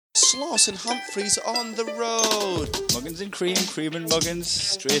Sloss and Humphreys on the road. Muggins and cream and muggins,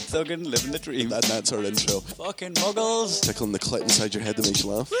 straight thuggin', living the dream. That's our intro. Fucking muggles. Tickling the clit inside your head that makes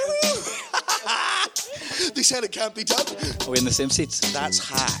you laugh. They said it can't be done. Are we in the same seats? That's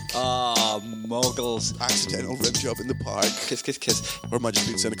hack. Ah, muggles. Accidental rib job in the park. Kiss, kiss, kiss. Or am I just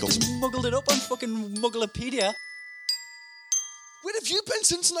being cynical? Muggled it up on fucking Mugglepedia. Where have you been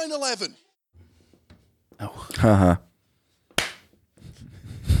since 9/11? Oh. Haha.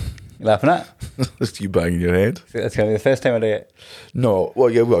 You laughing at? That's you banging your head. That's going to be the first time I do it. No,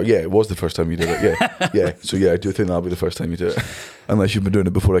 well, yeah, it was the first time you did it, yeah. So yeah, I do think that'll be the first time you do it. Unless you've been doing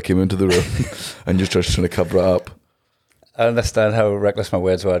it before I came into the room and you're just trying to cover it up. I understand how reckless my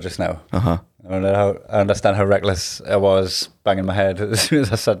words were just now. Uh-huh. I understand how reckless I was banging my head as soon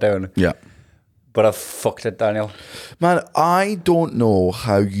as I sat down. Yeah. But I fucked it, Daniel. Man, I don't know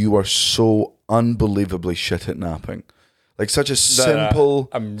how you are so unbelievably shit at napping. Like such a simple...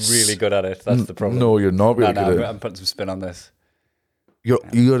 I'm really good at it. That's the problem. No, you're not really good at it. I'm putting some spin on this. You're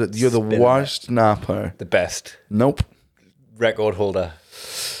the worst napper. The best. Nope. Record holder.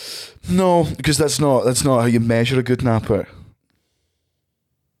 No, because that's not how you measure a good napper.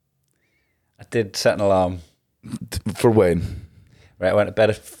 I did set an alarm. For when? Right, I went to bed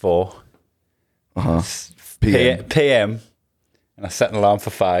at 4. Uh-huh. PM. And I set an alarm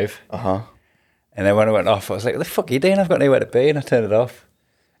for 5. Uh-huh. And then when it went off, I was like, what the fuck are you doing? I've got nowhere to be. And I turned it off.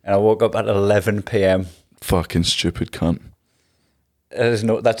 And I woke up at 11 PM. Fucking stupid cunt. That's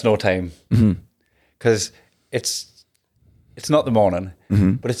no time. Because it's not the morning,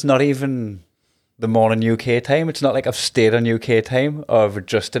 but it's not even the morning UK time. It's not like I've stayed on UK time or I've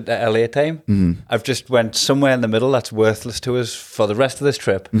adjusted to LA time. I've just went somewhere in the middle that's worthless to us for the rest of this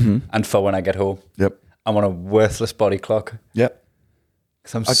trip and for when I get home. Yep. I'm on a worthless body clock. Yep.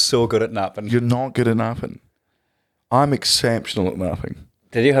 Because I'm so good at napping. You're not good at napping. I'm exceptional at napping.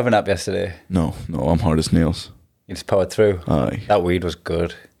 Did you have a nap yesterday? No, I'm hard as nails. You just powered through? Aye. That weed was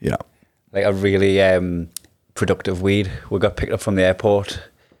good. Yeah. Like a really productive weed. We got picked up from the airport.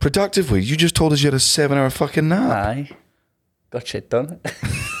 Productive weed? You just told us you had a 7-hour fucking nap. Aye. Got shit done.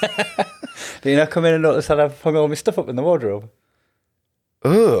 Did you not come in and notice that I've hung all my stuff up in the wardrobe?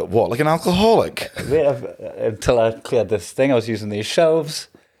 Ugh, what, like an alcoholic? Until I cleared this thing, I was using these shelves.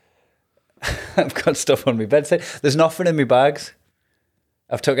 I've got stuff on my bedside. There's nothing in my bags.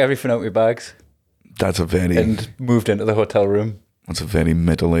 I've took everything out of my bags. And moved into the hotel room. That's a very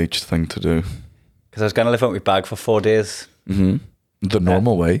middle-aged thing to do. Because I was going to live out my bag for 4 days. The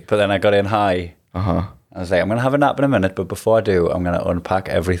normal way. But then I got in high. Uh-huh. I was like, I'm going to have a nap in a minute, but before I do, I'm going to unpack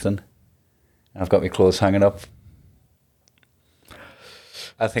everything. And I've got my clothes hanging up.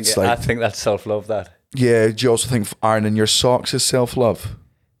 I think that's self-love, that. Yeah, do you also think ironing your socks is self-love?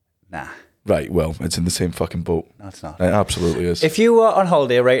 Nah. Right, well, it's in the same fucking boat. No, it's not. It absolutely is. If you were on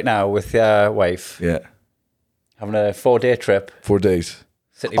holiday right now with your wife, having a 4-day trip. 4 days.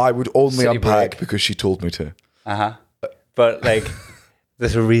 I would only unpack because she told me to. Uh-huh. But, like,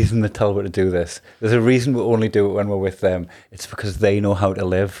 there's a reason they tell me to do this. There's a reason we only do it when we're with them. It's because they know how to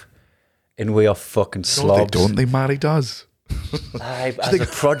live. And we are fucking slobs. No, they don't. They married us. As a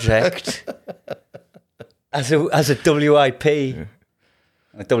project. as a WIP. A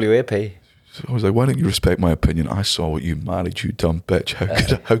WAP. So I was like, why don't you respect my opinion? I saw what you married, you dumb bitch.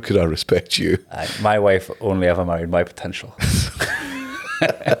 How could I respect you? My wife only ever married my potential.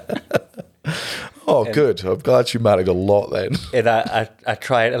 Good. I'm glad you married a lot then. And I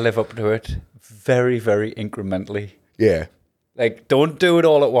try to live up to it very, very incrementally. Yeah. Like, don't do it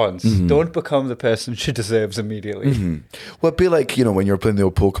all at once. Don't become the person she deserves immediately. Well, it'd be like, when you're playing the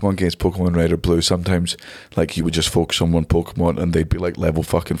old Pokemon games, Pokemon Red or Blue, sometimes, like, you would just focus on one Pokemon and they'd be, like, level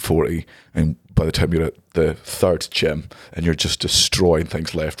fucking 40. And by the time you're at the 3rd gym and you're just destroying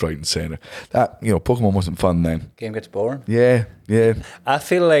things left, right and centre. That, Pokemon wasn't fun then. Game gets boring. Yeah. I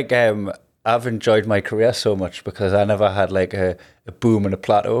feel like I've enjoyed my career so much because I never had, like, a boom and a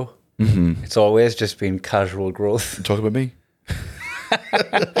plateau. It's always just been casual growth. Talk about me.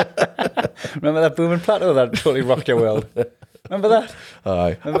 Remember that boom and plateau that totally rocked your world? Remember that?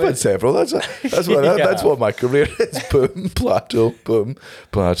 Aye. I've had several. That's what my career is. Boom, plateau.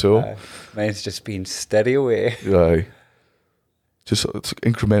 Mine's just been steady away. Aye. Just it's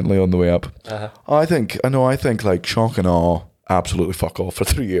incrementally on the way up. I think like shock and awe, absolutely fuck off for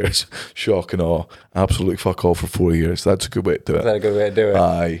 3 years. Shock and awe, absolutely fuck off for 4 years. That's a good way to do it. Is that a good way to do it?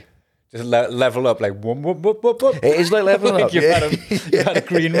 Aye. Just level up, like whoop, whoop, whoop, whoop, whoop. It is like leveling up. You've had a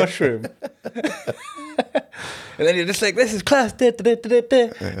green mushroom. And then you're just like, this is class. And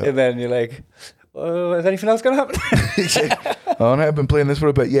then you're like, oh, is anything else going to happen? Oh, no, I've been playing this for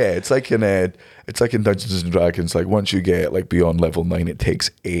a bit. Yeah, it's like in Dungeons and Dragons. Like once you get like beyond level 9, it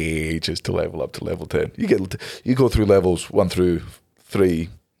takes ages to level up to level 10. You go through levels 1 through 3,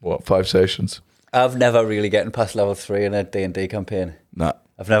 5 sessions. I've never really gotten past level 3 in a D&D campaign. Nah.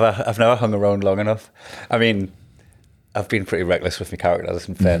 I've never hung around long enough. I mean, I've been pretty reckless with my characters,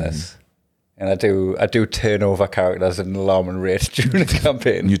 in fairness. And I do turn over characters at an alarming rate during the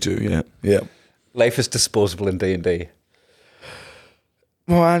campaign. You do, yeah. Life is disposable in D&D.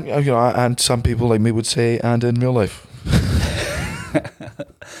 Well, and some people like me would say, and in real life.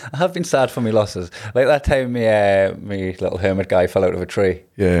 I have been sad for my losses. Like that time me little hermit guy fell out of a tree.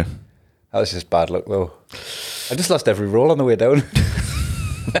 Yeah. That was just bad luck, though. I just lost every roll on the way down.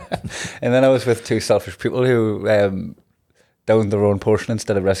 And then I was with 2 selfish people who downed their own portion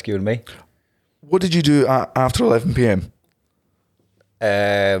instead of rescuing me. What did you do after 11 p.m.?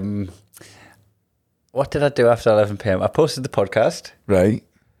 What did I do after 11 p.m? I posted the podcast. Right.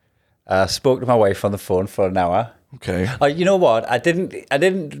 I spoke to my wife on the phone for an hour. Okay. You know what? I didn't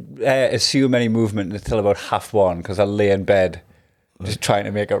assume any movement until about 1:30 because I lay in bed just trying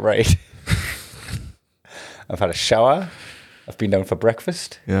to make it right. I've had a shower. I've been down for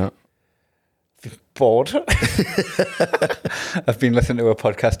breakfast. Yeah. I've been bored. I've been listening to a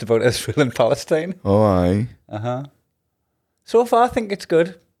podcast about Israel and Palestine. Oh, aye. So far, I think it's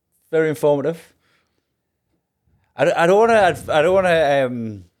good. Very informative. I don't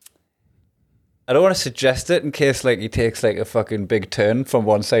want to suggest it in case like he takes like a fucking big turn from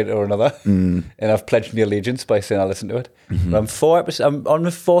one side or another. And I've pledged my allegiance by saying I listen to it. But I'm on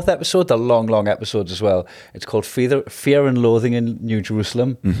the 4th episode, the long episodes as well. It's called Fear and Loathing in New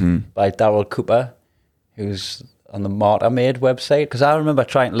Jerusalem by Darryl Cooper, who's on the Martyr Made website. Because I remember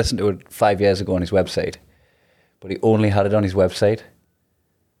trying to listen to it 5 years ago on his website, but he only had it on his website.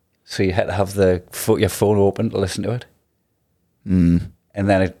 So you had to have your phone open to listen to it. And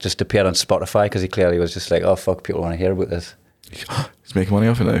then it just appeared on Spotify because he clearly was just like, oh, fuck, people want to hear about this. He's making money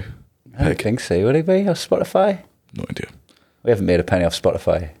off it now. I don't think so. Would he be off Spotify? No idea. We haven't made a penny off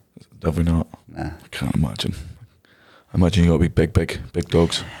Spotify. Have we not? Nah. I can't imagine. I imagine you got to be big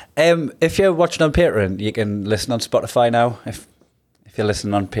dogs. If you're watching on Patreon, you can listen on Spotify now if you're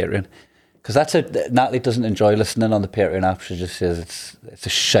listening on Patreon. Because Natalie doesn't enjoy listening on the Patreon app. She just says it's a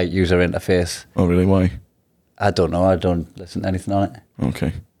shite user interface. Oh, really? Why? I don't know. I don't listen to anything on it.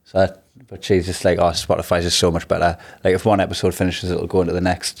 Okay. But she's just like, oh, Spotify's just so much better. Like if one episode finishes, it'll go into the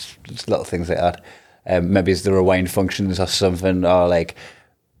next. Just little things like that. Maybe it's the rewind functions or something, or like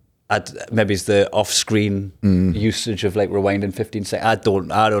maybe it's the off-screen usage of like rewinding 15 seconds.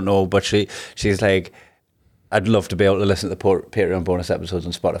 I don't know. But she's like, I'd love to be able to listen to the Patreon bonus episodes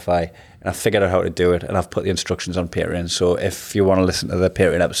on Spotify, and I figured out how to do it, and I've put the instructions on Patreon. So if you want to listen to the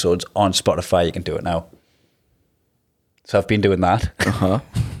Patreon episodes on Spotify, you can do it now. So I've been doing that.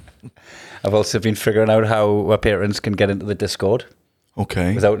 I've also been figuring out how our patrons can get into the Discord.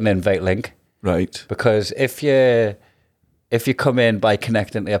 Okay. Without an invite link. Right. Because if you come in by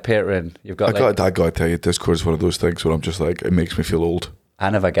connecting to a Patreon, you've got I got to tell you, Discord is one of those things where I'm just like, it makes me feel old. I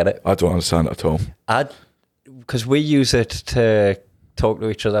never get it. I don't understand it at all. Because we use it to talk to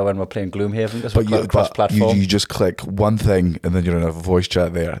each other when we're playing Gloomhaven. Because we're cross-platform. You just click one thing and then you're in a voice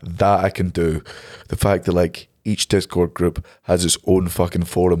chat there. That I can do. The fact that like each Discord group has its own fucking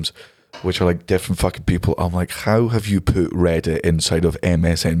forums, which are like different fucking people. I'm like, how have you put Reddit inside of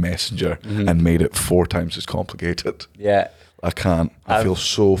MSN Messenger and made it 4 times as complicated? Yeah. I can't. I feel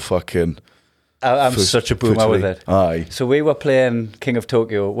so fucking... I'm such a boomer with it. Aye. So we were playing King of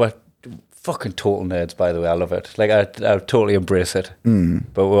Tokyo. We're fucking total nerds, by the way. I love it. Like, I totally embrace it.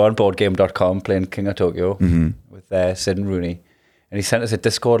 But we're on boardgame.com playing King of Tokyo with Sid and Rooney. And he sent us a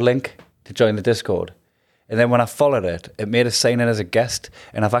Discord link to join the Discord. And then when I followed it, it made us sign in as a guest.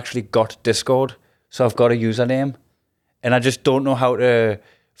 And I've actually got Discord. So I've got a username. And I just don't know how to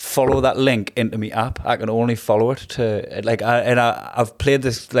follow that link into my app. I can only follow it to... I've played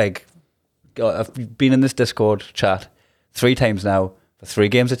this, like... I've been in this Discord chat 3 times now for 3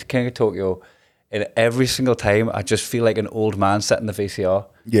 games at King of Tokyo. And every single time, I just feel like an old man setting the VCR.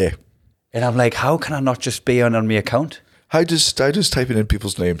 Yeah. And I'm like, how can I not just be on my account? How does typing in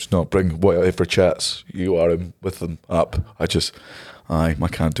people's names not bring whatever chats you are in with them up? I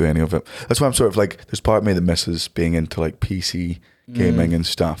can't do any of it. That's why I'm sort of like, there's part of me that misses being into like PC gaming and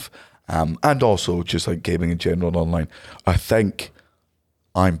stuff. And also just like gaming in general and online. I think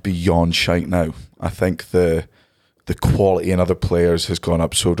I'm beyond shite now. I think the quality in other players has gone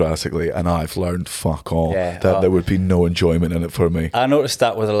up so drastically, and I've learned fuck all. That there would be no enjoyment in it for me. I noticed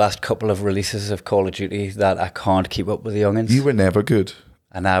that with the last couple of releases of Call of Duty that I can't keep up with the youngins. You were never good.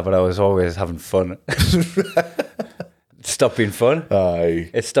 I know, but I was always having fun. stopped being fun. Aye.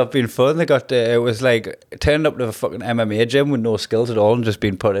 It stopped being fun. They got it was like turned up to a fucking MMA gym with no skills at all and just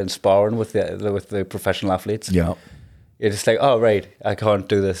being put in sparring with the professional athletes. Yeah. You're just like, oh right, I can't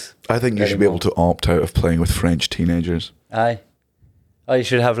do this. I think you should be able to opt out of playing with French teenagers. Aye. Oh, you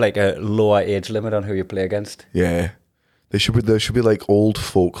should have like a lower age limit on who you play against. Yeah. There should be like old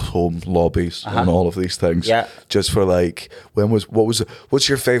folks home lobbies on all of these things. Yeah. Just for like, what's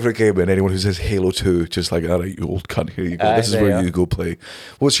your favourite game? And anyone who says Halo 2, just like, all right, you old cunt, here you go. This is where you go play.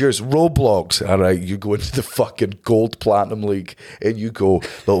 What's yours? Roblox. All right, you go into the fucking Gold Platinum League and you go,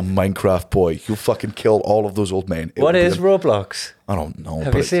 little Minecraft boy. You'll fucking kill all of those old men. What is Roblox? I don't know.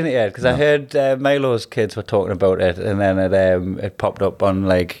 Have you seen it yet? Because I heard Milo's kids were talking about it, and then it popped up on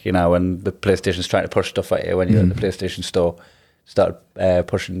like when the PlayStation's trying to push stuff at you when you're in the PlayStation store. Started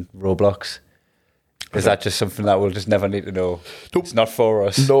pushing Roblox. Is that just something that we'll just never need to know? Nope. It's not for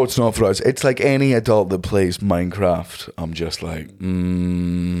us. No, it's not for us. It's like any adult that plays Minecraft. I'm just like,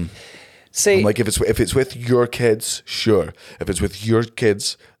 See, I'm like, if it's with your kids, sure. If it's with your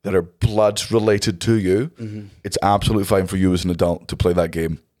kids that are blood related to you, it's absolutely fine for you as an adult to play that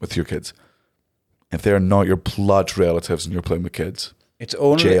game with your kids. If they're not your blood relatives and you're playing with kids,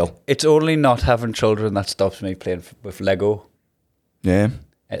 jail. It's only not having children that stops me playing with Lego. Yeah.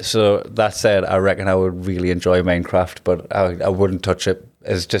 So that said, I reckon I would really enjoy Minecraft, but I wouldn't touch it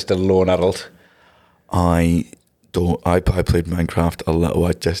as just a lone adult. I played Minecraft a little.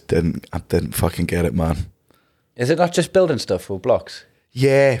 I didn't fucking get it, man. Is it not just building stuff with blocks?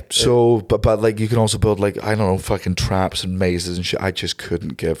 Yeah. So, but like you can also build like, I don't know, fucking traps and mazes and shit. I just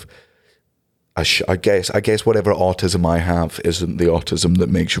couldn't give. I guess whatever autism I have isn't the autism that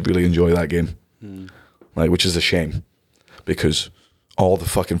makes you really enjoy that game. Like, which is a shame, because all the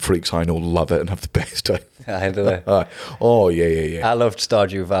fucking freaks I know love it and have the best time. I do that. Oh yeah. I loved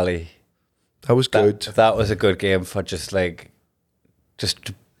Stardew Valley. That was good. That was a good game for just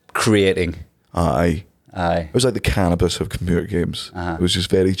creating. Aye. It was like the cannabis of computer games. It was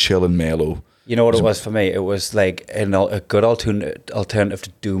just very chill and mellow. You know what it was for me? It was like a good alternative to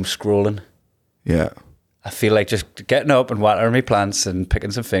doom scrolling. Yeah. I feel like just getting up and watering my plants and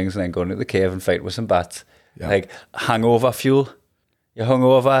picking some things and then going to the cave and fighting with some bats. Yeah. Like hangover fuel. You're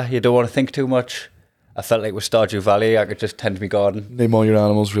hungover, you don't want to think too much. I felt like with Stardew Valley, I could just tend to my garden. Name all your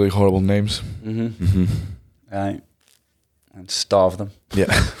animals really horrible names. Right. And starve them. Yeah.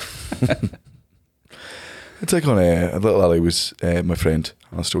 It's like on a little alley was my friend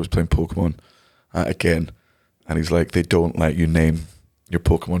Alistair was playing Pokemon again, and he's like, they don't let you name your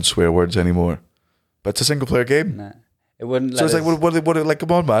Pokemon swear words anymore, but it's a single player game. Nah, it wouldn't. So it's like, what? Like,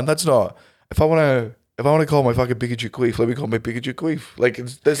 come on, man, that's not. If I want to call my fucking Pikachu Queef, let me call my Pikachu Queef. Like,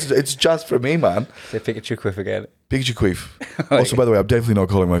 it's just for me, man. Say Pikachu Queef again. Pikachu Queef. Also, by the way, I'm definitely not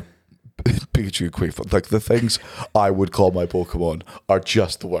calling my Pikachu Queef. Like, the things I would call my Pokemon are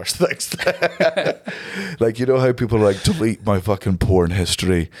just the worst things. Like, you know how people are like, delete my fucking porn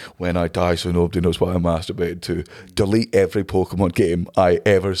history when I die so nobody knows what I masturbated to. Delete every Pokemon game I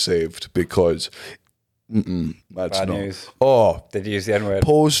ever saved because that's bad not news. Oh, did you use the N-word?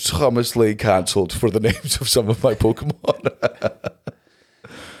 Posthumously cancelled for the names of some of my Pokemon.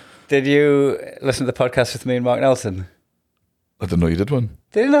 Did you listen to the podcast with me and Mark Nelson? I didn't know you did one.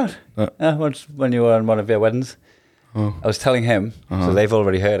 Did you not? Once when you were on one of your weddings. I was telling him, so they've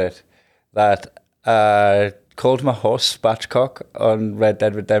already heard it, that I called my horse Spatchcock on Red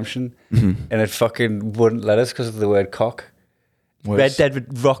Dead Redemption, and it fucking wouldn't let us because of the word cock. Red Dead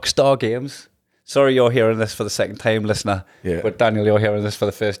Rockstar Games. Sorry you're hearing this for the second time, listener. Yeah. But Daniel, you're hearing this for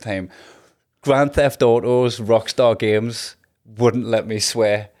the first time. Grand Theft Auto's Rockstar Games wouldn't let me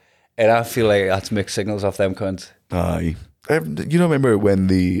swear. And I feel like that's mixed signals off them cunts. Aye. You know, remember when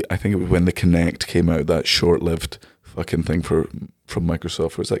I think it was when the Kinect came out, that short-lived fucking thing from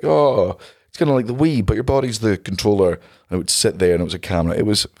Microsoft, where it's like, oh, it's kind of like the Wii, but your body's the controller, and it would sit there and it was a camera. It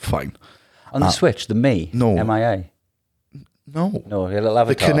was fine. On the Switch, the Mii? No. MIA? No. No, your little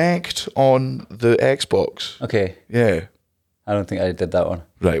avatar. The Kinect on the Xbox. Okay. Yeah. I don't think I did that one.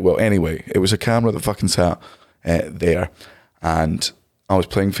 Right, well, anyway, it was a camera that fucking sat there, and I was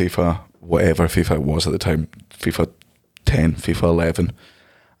playing FIFA, whatever FIFA it was at the time, FIFA 10, FIFA 11,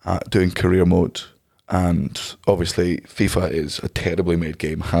 doing career mode, and obviously FIFA is a terribly made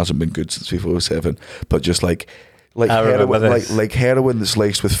game, hasn't been good since FIFA 07, but just like heroin that's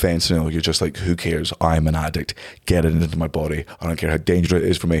laced with fentanyl, you're just like, who cares? I'm an addict. Get it into my body. I don't care how dangerous it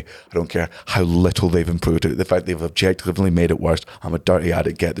is for me. I don't care how little they've improved it. The fact they've objectively made it worse. I'm a dirty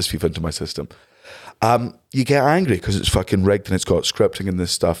addict. Get this FIFA into my system. You get angry because it's fucking rigged and it's got scripting and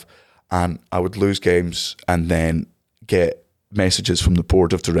this stuff, and I would lose games and then get messages from the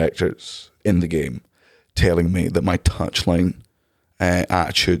board of directors in the game telling me that my touchline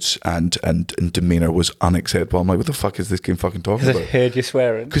attitudes and demeanour was unacceptable. I'm like, what the fuck is this game fucking talking about? Because it heard you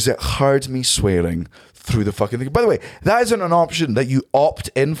swearing. Because it heard me swearing through the fucking thing. By the way, that isn't an option that you opt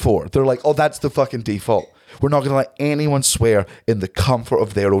in for. They're like, oh, that's the fucking default. We're not going to let anyone swear in the comfort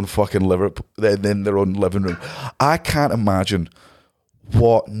of their own fucking in their own living room. I can't imagine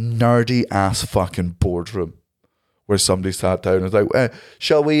what nerdy ass fucking boardroom where somebody sat down and was like,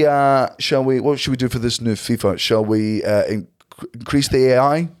 shall we, what should we do for this new FIFA? Shall we increase the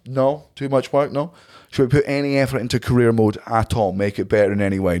AI? No. Too much work? No. Should we put any effort into career mode at all? Make it better in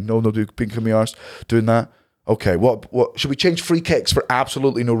any way? No, being me arse doing that. Okay, what should we change free kicks for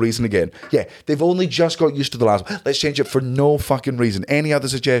absolutely no reason again? Yeah, they've only just got used to the last one. Let's change it for no fucking reason. Any other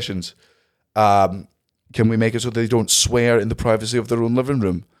suggestions? Can we make it so they don't swear in the privacy of their own living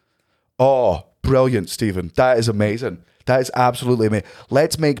room? Oh, brilliant, Stephen. That is amazing. That is absolutely amazing.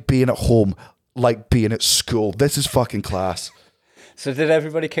 Let's make being at home like being at school. This is fucking class. So did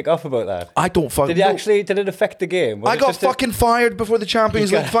everybody kick off about that? I don't fucking know. Did it affect the game? I got fucking fired before the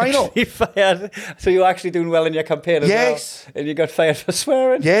Champions League final. Fired. So you were actually doing well in your campaign as well? And you got fired for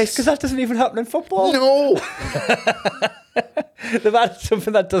swearing? Yes. Because that doesn't even happen in football. No. They've added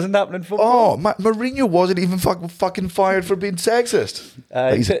something that doesn't happen in football. Oh, Mourinho wasn't even fucking fired for being sexist.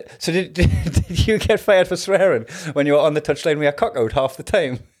 So did you get fired for swearing when you were on the touchline with your cock out half the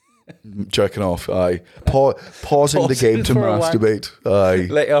time? Jerking off, aye. Pausing the game to masturbate, aye.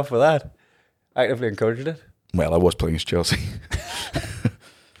 Let you off with that. Actively encouraged it. Well, I was playing as Chelsea.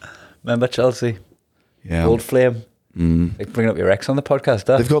 Remember Chelsea? Yeah. Old flame. Like bringing up your ex on the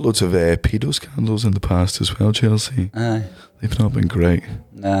podcast, They've got loads of pedo scandals in the past as well, Chelsea. Aye. They've not been great.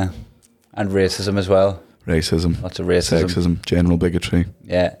 Nah. And racism as well. Racism. Lots of racism. Sexism. General bigotry.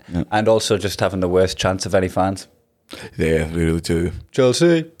 Yeah. And also just having the worst chance of any fans. Yeah, they really do.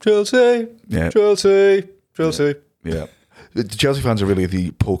 Chelsea. Yeah. Chelsea. Yeah. The Chelsea fans are really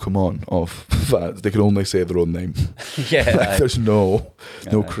the Pokemon of fans. They can only say their own name. Yeah. Like, there's no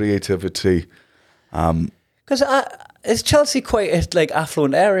creativity. Because is Chelsea quite a like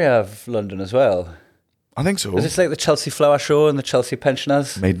affluent area of London as well? I think so. Is it like the Chelsea Flower Show and the Chelsea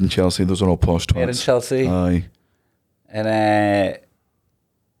Pensioners? Made in Chelsea. Those are all posh twats. Made in Chelsea. Aye. And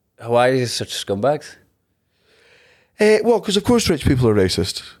Hawaii is such scumbags. Well, because of course rich people are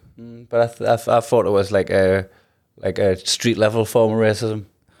racist. But I thought it was like a street level form of racism.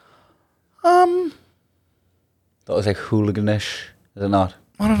 That was like hooliganish, is it not?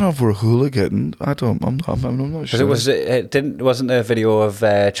 I don't know if we're hooligan. I'm not sure. Because wasn't there a video of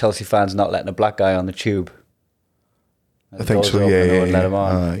Chelsea fans not letting a black guy on the tube? I think so. Yeah. Let him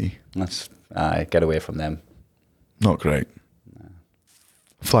on. Aye. Get away from them. Not great. No.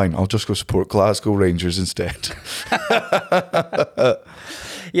 Fine, I'll just go support Glasgow Rangers instead.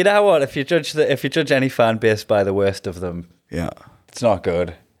 You know what? If you judge any fan base by the worst of them, yeah, it's not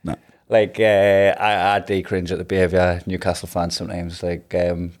good. No. Like I do cringe at the behaviour Newcastle fans sometimes, like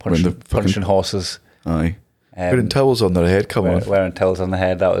punching horses. Aye, wearing towels on their head. Come on, wearing towels on the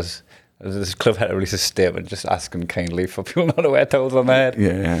head. This club had to release a statement just asking kindly for people not to wear towels on their head.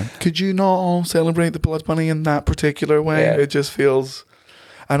 Yeah. Could you not all celebrate the blood money in that particular way? Yeah. It just feels.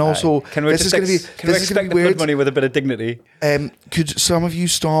 And also, can we expect the blood money with a bit of dignity? Could some of you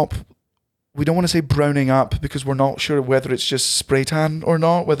stop? We don't want to say browning up because we're not sure whether it's just spray tan or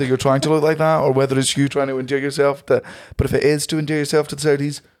not, whether you're trying to look like that or whether it's you trying to endear yourself. But if it is to endear yourself to the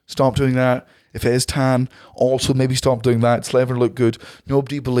Saudis, stop doing that. If it is tan, also maybe stop doing that. It'll never look good.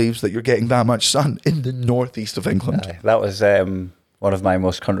 Nobody believes that you're getting that much sun in the northeast of England. That was one of my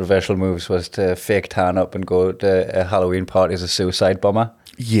most controversial moves, was to fake tan up and go to a Halloween party as a suicide bomber.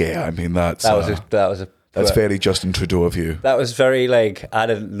 Yeah, I mean that's very Justin Trudeau of you. That was very like, I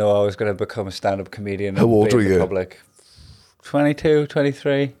didn't know I was going to become a stand-up comedian. How old were you? Public. 22,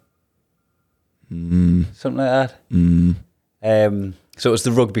 23, something like that. So it was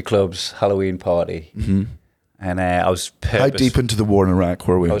the rugby club's Halloween party, and I was how deep into the war in Iraq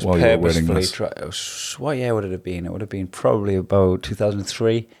were we while you were wearing this? What year would it have been? It would have been probably about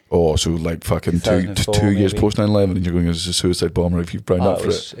 2003. Oh, so like fucking 2 years post 9/11, and you're going as a suicide bomber if you've browned up for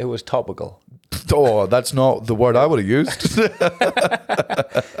it. It was topical. Oh, that's not the word I would have used.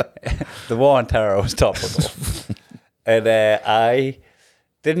 The war on terror was topical. And I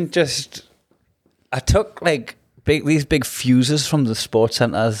took like these big fuses from the sports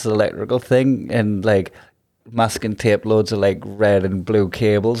centre's electrical thing and like masking tape loads of like red and blue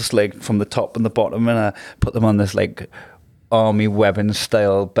cables like from the top and the bottom, and I put them on this like army weapon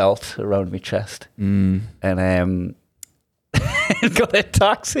style belt around my chest, and got a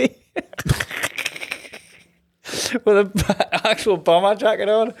taxi with an actual bomber jacket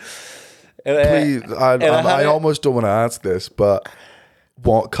on. Please, I almost don't want to ask this, but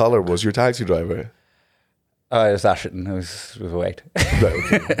what colour was your taxi driver? Oh, it was Asherton. It was white.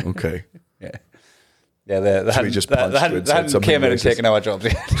 Right, okay. Yeah. Yeah, they hadn't came in and taken our jobs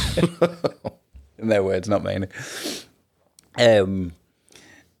yet. In their words, not mine. I was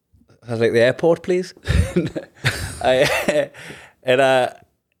like, the airport, please.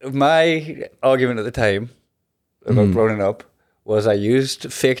 My argument at the time about growing up was I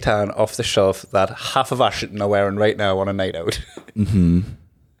used fake tan off the shelf that half of Asherton are wearing right now on a night out. Mm-hmm.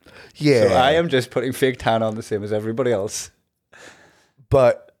 Yeah. So I am just putting fake tan on the same as everybody else.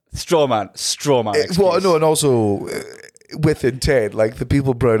 But straw man. Well, no, and also with intent, like the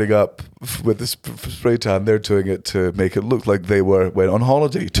people browning up with the spray tan, they're doing it to make it look like they went on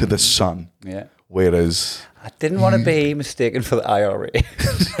holiday to the sun. Yeah. Whereas I didn't want to be mistaken for the IRA.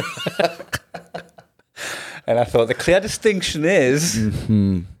 And I thought the clear distinction is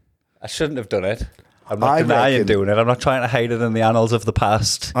I shouldn't have done it. I'm not denying doing it. I'm not trying to hide it in the annals of the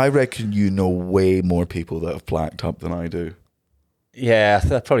past. I reckon you know way more people that have blacked up than I do. Yeah,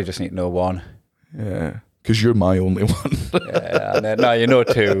 I probably just need to know one. Yeah, because you're my only one. Yeah, and then, no, you know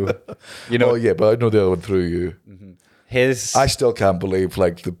two. You know. Oh yeah, but I know the other one through you. I still can't believe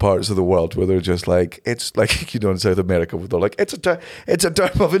like the parts of the world where they're just like, it's like, you know, in South America where they're like, it's a term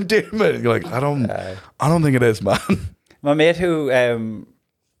of endearment. You're like, I don't think it is, man. My mate who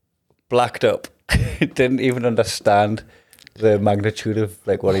blacked up didn't even understand the magnitude of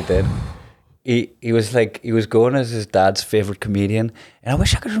like what he did. He was like, he was going as his dad's favourite comedian, and I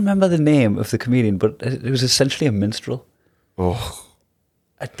wish I could remember the name of the comedian, but it was essentially a minstrel. Oh.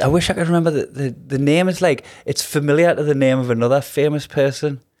 I wish I could remember the name is like, it's familiar to the name of another famous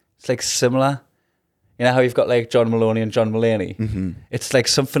person. It's like similar. You know how you've got like John Maloney and John Mulaney? Mm-hmm. It's like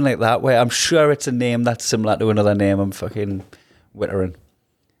something like that where I'm sure it's a name that's similar to another name. I'm fucking wittering.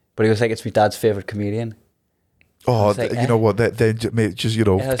 But he was like, it's my dad's favourite comedian. Oh, like, you know what? They just, you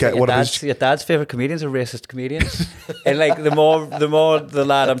know, get one of his... Your dad's favourite comedians are racist comedians. And like, the more the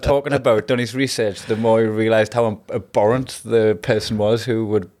lad I'm talking about done his research, the more he realised how abhorrent the person was who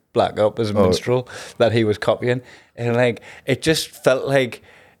would black up as a minstrel that he was copying. And like, it just felt like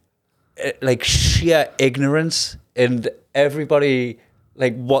sheer ignorance and everybody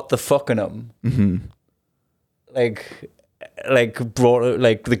like, what the fucking them. Mm-hmm. Like brought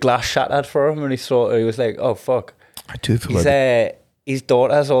like the glass shattered for him, and he was like, "Oh fuck!" I do feel his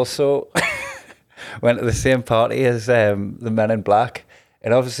daughters also went to the same party as the Men in Black,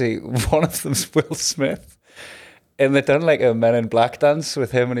 and obviously one of them's Will Smith, and they done like a Men in Black dance with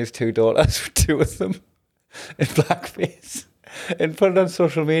him and his two daughters, two of them in blackface, and put it on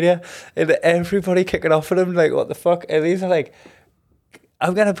social media, and everybody kicking off at him like, "What the fuck?" And these are like,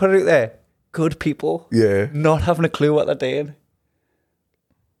 I'm gonna put it out there. Good people, not having a clue what they're doing.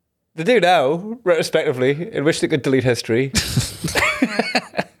 They do now, retrospectively, in which they could delete history.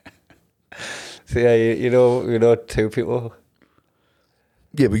 So yeah, you know, two people.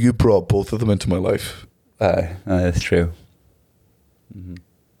 Yeah, but you brought both of them into my life. That's true. Mm-hmm.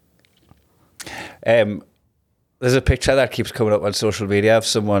 There's a picture that keeps coming up on social media of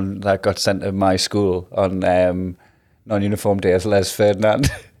someone that got sent to my school on non-uniform day as Les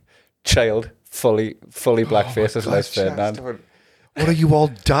Ferdinand. Child, fully blackface as Les Ferdinand. What are you all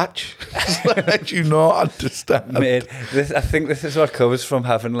Dutch? I do not understand. Mate, I think this is what comes from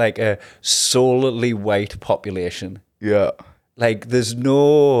having like a solely white population. Yeah. Like there's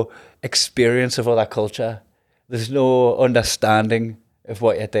no experience of other culture. There's no understanding of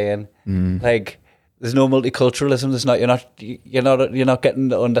what you're doing. Like there's no multiculturalism. You're not getting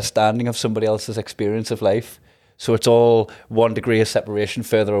the understanding of somebody else's experience of life. So it's all 1 degree of separation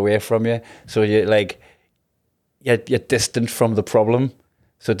further away from you. So you're like, you're distant from the problem.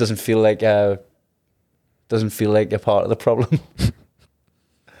 So it doesn't feel like you're part of the problem.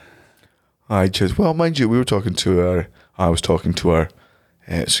 Well, mind you, I was talking to our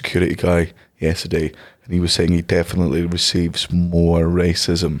security guy yesterday, and he was saying he definitely receives more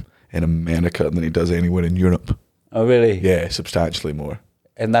racism in America than he does anywhere in Europe. Oh, really? Yeah, substantially more.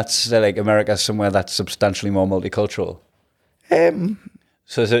 And that's like America, somewhere that's substantially more multicultural.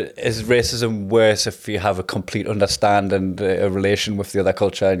 So is racism worse if you have a complete understanding, a relation with the other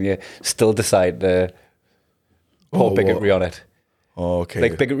culture, and you still decide to pour bigotry on it? Oh, okay.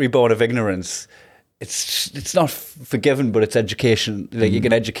 Like bigotry born of ignorance. It's not forgiven, but it's education. Like you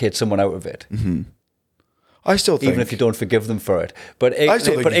can educate someone out of it. Mm-hmm. I still think, even if you don't forgive them for it, but I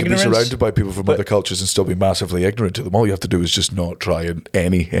still think you ignorance, can be surrounded by people from other cultures and still be massively ignorant to them. All you have to do is just not try in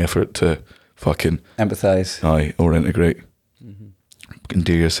any effort to fucking empathise, or integrate,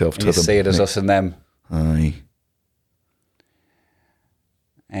 endear yourself to them. See it as us and them. Aye.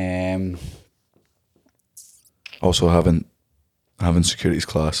 Also, having securities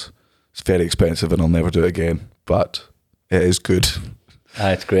class, it's very expensive, and I'll never do it again. But it is good.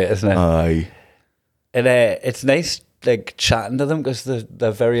 It's great, isn't it? Aye. And it's nice, like, chatting to them because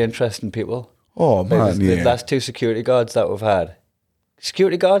they're very interesting people. Oh man, The last 2 security guards that we've had.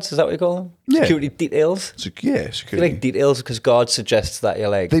 Security guards, is that what you call them? Yeah. Security details. Yeah, I security. feel like details because God suggests that you're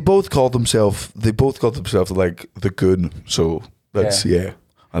like. They both called themselves like the goon. So that's yeah.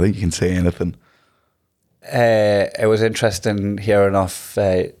 I think you can say anything. It was interesting hearing off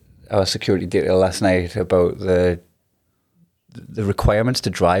our security detail last night about the requirements to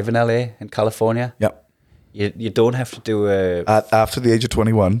drive in LA in California. Yep. You don't have to do After the age of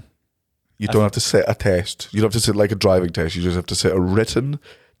 21, you don't have to sit a test. You don't have to sit like a driving test. You just have to sit a written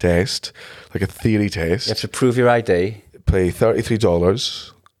test, like a theory test. You have to prove your ID. Pay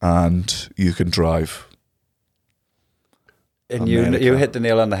 $33 and you can drive. And you hit the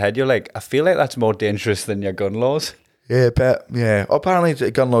nail on the head. You're like, I feel like that's more dangerous than your gun laws. Yeah, bet. Yeah. Apparently,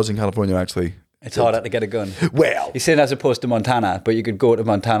 gun laws in California actually. It's harder to get a gun. Well, You're saying as opposed to Montana, but you could go to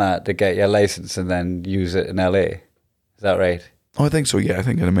Montana to get your license and then use it in LA. Is that right? I think so. Yeah, I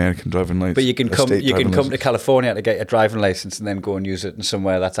think an American driving license. But you can come to California to get your driving license and then go and use it in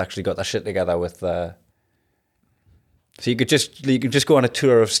somewhere that's actually got their shit together with. So you could just go on a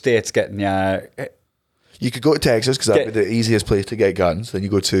tour of states getting your. You could go to Texas because that'd be the easiest place to get guns. Then you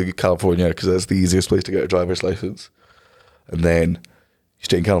go to California because that's the easiest place to get a driver's license. And then you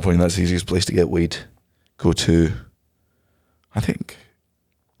stay in California. That's the easiest place to get weed. Go to. I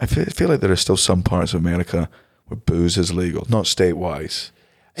feel like there are still some parts of America where booze is legal, not state-wise.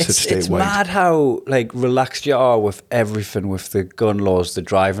 It's mad how like relaxed you are with everything, with the gun laws, the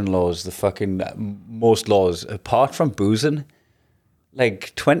driving laws, the fucking most laws, apart from boozing.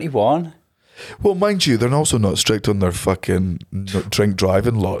 Like 21. Well, mind you, they're also not strict on their fucking drink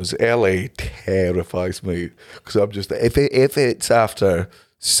driving laws. LA terrifies me because I'm just if it's after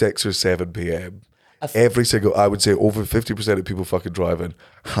 6 or 7 p.m. I would say over 50% of people fucking driving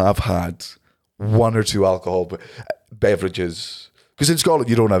have had 1 or 2 alcohol beverages. Because in Scotland,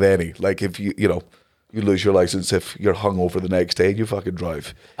 you don't have any. Like, if you lose your license if you're hungover the next day and you fucking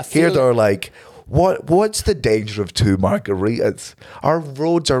drive. Here, they're like, what's the danger of 2 margaritas? Our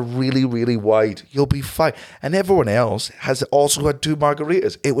roads are really, really wide. You'll be fine. And everyone else has also had 2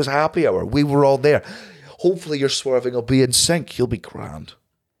 margaritas. It was happy hour. We were all there. Hopefully, your swerving will be in sync. You'll be grand.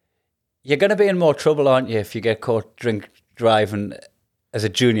 You're going to be in more trouble, aren't you, if you get caught drink driving as a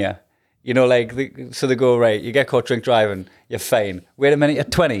junior? You know, like, so they go, right, you get caught drink driving, you're fine. Wait a minute, you're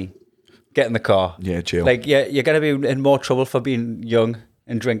 20, get in the car. Yeah, jail. Like, you're going to be in more trouble for being young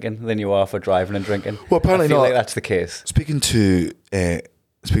and drinking than you are for driving and drinking. Well, apparently I feel not. like that's the case. Speaking to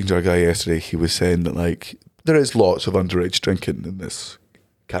our guy yesterday, he was saying that, like, there is lots of underage drinking in this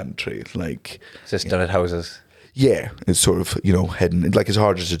country. Like, It's just done at houses. yeah, it's sort of, hidden. Like, it's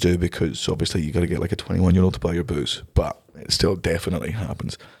harder to do because obviously you got to get like a 21-year-old to buy your booze, but it still definitely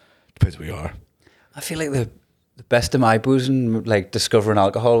happens. Depends where you are. I feel like the best of my boozing, like discovering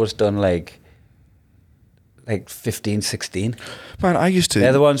alcohol, was done like 15, 16. Man, I used to.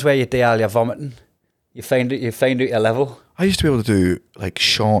 They're the ones where you do all your vomiting. You find out your level. I used to be able to do like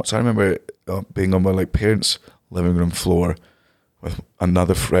shots. I remember being on my like parents' living room floor with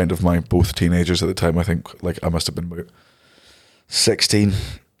another friend of mine, both teenagers at the time. I think like I must have been about 16,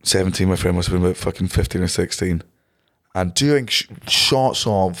 17. My friend must have been about fucking 15 or 16. And doing shots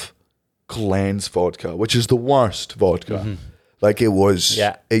of Glen's vodka, which is the worst vodka. Mm-hmm. Like it was,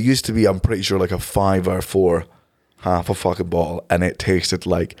 It used to be, I'm pretty sure, like a 5 or 4, half a fucking bottle, and it tasted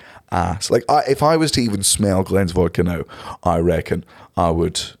like ass. Like if I was to even smell Glen's vodka now, I reckon I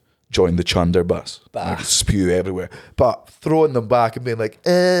would join the Chunder bus. Like spew everywhere. But throwing them back and being like,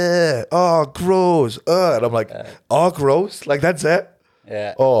 oh, gross, and I'm like, oh, gross? Like that's it?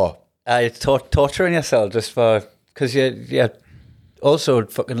 Yeah. Oh. It's torturing yourself just for, because you're also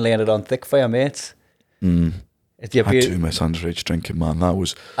fucking laying it on thick for your mates. I do miss underage drinking, man.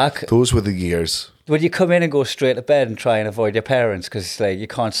 Those were the years. Would you come in and go straight to bed and try and avoid your parents because like you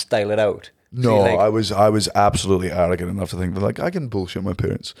can't style it out? No, I was absolutely arrogant enough to think that like I can bullshit my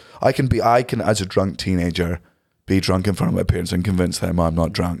parents. I can as a drunk teenager be drunk in front of my parents and convince them I'm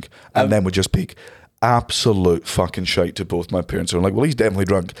not drunk, and then would just speak absolute fucking shite to both my parents. And I'm like, well, he's definitely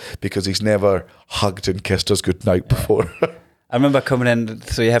drunk because he's never hugged and kissed us goodnight before. I remember coming in,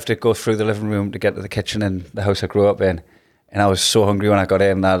 so you have to go through the living room to get to the kitchen in the house I grew up in. And I was so hungry when I got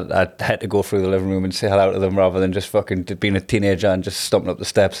in, I had to go through the living room and say hello to them rather than just fucking being a teenager and just stomping up the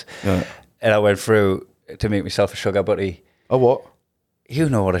steps. Yeah. And I went through to make myself a sugar butty. Oh, what? You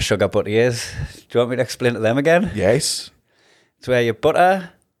know what a sugar butty is. Do you want me to explain to them again? Yes. It's where you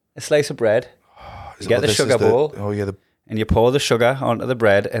butter a slice of bread. You get the this sugar is bowl. Oh yeah, And you pour the sugar onto the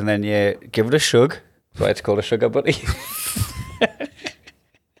bread, and then you give it a shug. That's why it's called a sugar buddy.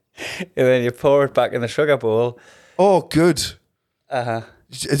 And then you pour it back in the sugar bowl. Oh, good. Uh-huh.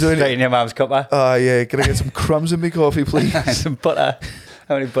 Is there Straight in your mum's cuppa. yeah. Can I get some crumbs in my coffee, please? Some butter.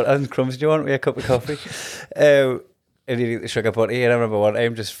 How many butter and crumbs do you want with a cup of coffee? And you eat the sugar buddy. And I remember one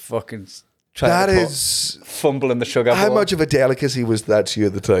time just fucking trying fumbling the sugar bowl. How much of a delicacy was that to you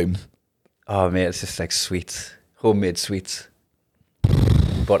at the time? Oh, mate, it's just like sweets. Homemade sweets.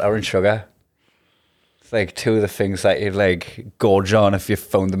 Butter and sugar. It's like two of the things that you'd like gorge on if you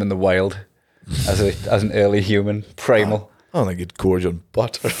found them in the wild as an early human, primal. I don't think you'd gorge on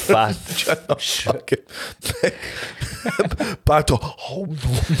butter. Fat. Butter.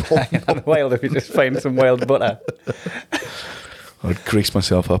 In the wild if you just find some wild butter. I'd grease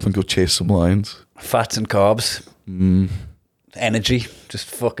myself up and go chase some lions. Fats and carbs. Energy. Just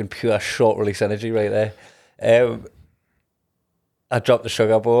fucking pure short release energy right there. I dropped the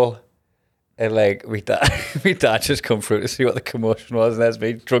sugar bowl. And like my dad just come through to see what the commotion was, and there's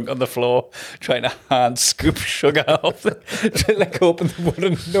me drunk on the floor trying to hand scoop sugar off, trying to hoping they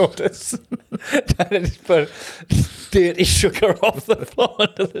wouldn't notice. Trying to just put dirty sugar off the floor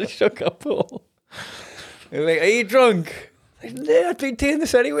into the sugar bowl. They're like, "Are you drunk?" Like, "No, I've been doing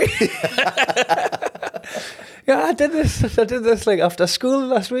this anyway." Yeah, I did this like after school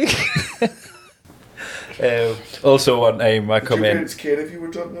last week. Also, one time I come in. Kid, if you were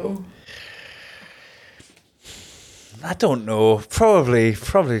drunk, though. I don't know. Probably. I think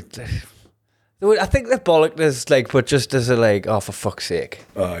they bollocked us, like, but just as a, like, oh, for fuck's sake.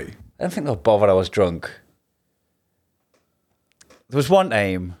 Aye. I don't think they were bothered I was drunk. There was one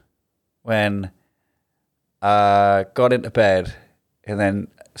time when I got into bed, and then,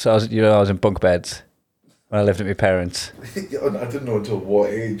 so I was in bunk beds when I lived with my parents. I didn't know until what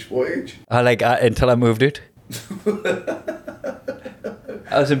age? Until I moved out.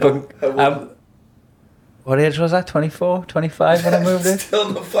 I was in bunk... what age was I? 24, 25 when I moved in? Still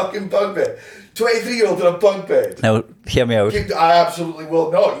in the fucking bunk bed. 23-year-old in a bunk bed. Now, hear me out. I absolutely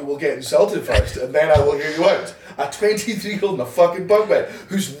will not. You will get insulted first, and then I will hear you out. A 23-year-old in a fucking bunk bed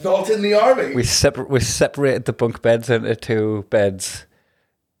who's not in the army. We separated the bunk beds into two beds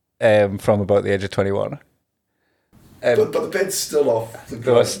from about the age of 21. But the bed's still off the ground.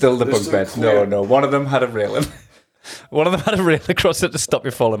 They were still the bunk beds. Clear. No. One of them had a railing. One of them had a rail across it to stop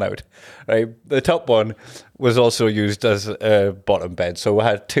you falling out. Right, the top one was also used as a bottom bed, so we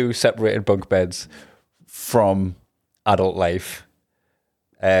had two separated bunk beds from adult life.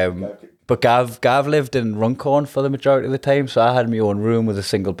 But Gav lived in Runcorn for the majority of the time, so I had my own room with a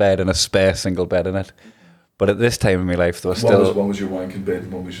single bed and a spare single bed in it. But at this time in my life, there was still one was your wanking bed,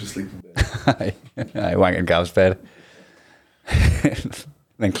 and one was your sleeping bed. I wanking Gav's bed,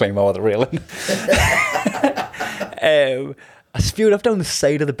 then claim all the railing. I spewed up down the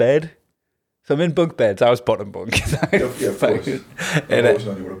side of the bed. So I'm in bunk beds. I was bottom bunk. Yeah, of course. I always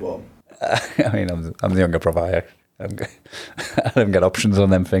know you were a bottom. I mean, I'm the younger brother. I didn't get options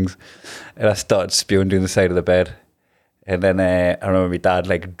on them things. And I started spewing down the side of the bed. And then I remember my dad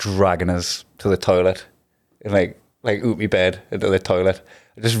like dragging us to the toilet. And like out my bed into the toilet.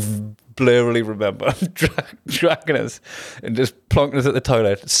 I just blurrily remember dragging us and just plonking us at the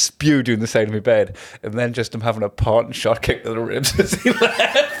toilet, spew down the side of my bed, and then just him having a parting shot kick to the ribs as he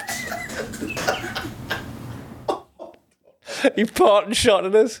left. He parting shot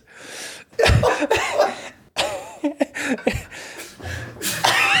at us.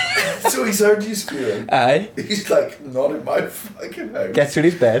 So he's heard you spewing. Aye. He's like, not in my fucking house. Gets in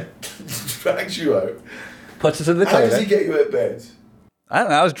his bed. Drags you out. Puts us in the How toilet. does he get you out of bed? I don't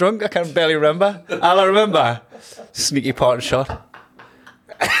know, I was drunk, I can barely remember. All I remember, sneaky parting shot.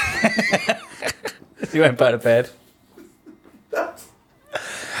 He went back to bed. God,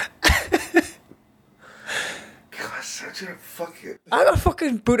 such a fucking... I got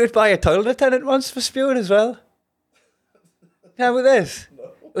fucking booted by a toilet attendant once for spewing as well. How about this? No.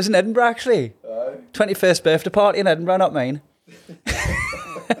 It was in Edinburgh, actually. Aye. 21st birthday party in Edinburgh, not mine.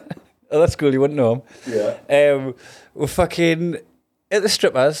 Oh, that's cool, you wouldn't know him. Yeah. We're fucking at the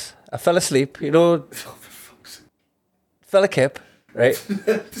strippers. I fell asleep, you know. Fell a kip, right?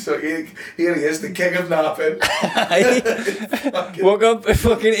 So here he is, the king of napping. Woke up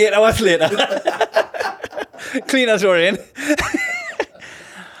fucking 8 hours later. Cleaners were in.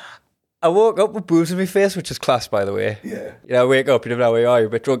 I woke up with boobs in my face, which is class, by the way. Yeah. You know, I wake up, you don't know where you are, you're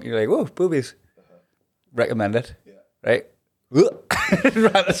a bit drunk, and you're like, whoa, boobies. Recommend it. Yeah. Right?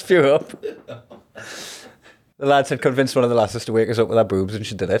 Ran the spew up. The lads had convinced one of the lasses to wake us up with her boobs, and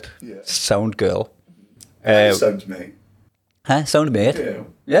she did it. Yeah. Sound girl. Sounds me. Huh? Sound mate? Yeah.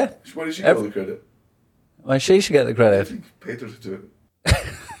 Yeah. Why did she get all the credit? Well, she should get the I credit. think paid her to do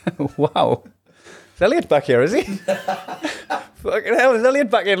it. Wow. Is Elliot back here, is he? Fucking hell, is Elliot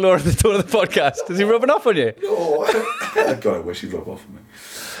back in lowering the tone of the podcast? Is he rubbing off on you? No. God, I wish he'd rub off on me.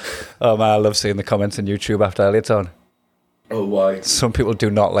 Oh man, I love seeing the comments on YouTube after Elliot's on. Oh, why? Some people do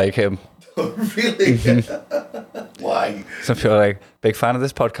not like him. Really? Why? Some people are like, big fan of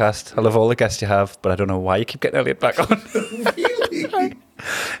this podcast. I love all the guests you have, but I don't know why you keep getting Elliot back on. Really?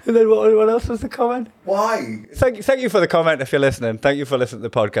 And then what else was the comment? Why? Thank you for the comment if you're listening. Thank you for listening to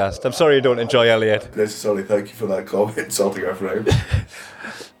the podcast. I'm sorry you don't enjoy Elliot. Necessarily thank you for that comment, insulting our friend.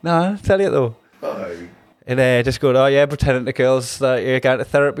 No, it's Elliot though. Hi. And just go, oh yeah, pretending to girls that you're going to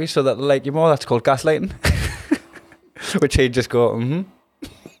therapy so that they like you more. That's called gaslighting. Which he'd just go,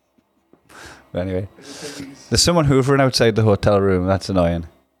 But anyway, there's someone hoovering outside the hotel room. That's annoying.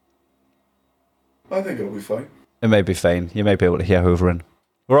 I think it'll be fine. It may be fine. You may be able to hear hoovering.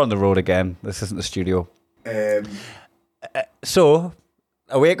 We're on the road again. This isn't the studio. So,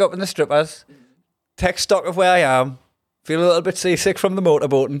 I wake up in the strippers, take stock of where I am, feel a little bit seasick from the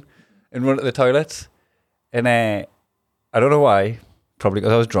motorboating, and run to the toilets. And I don't know why, probably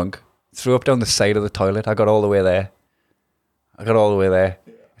because I was drunk, threw up down the side of the toilet. I got all the way there.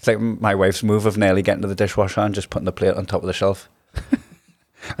 It's like my wife's move of nearly getting to the dishwasher and just putting the plate on top of the shelf.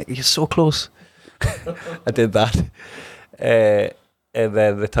 Like, you're so close. I did that. And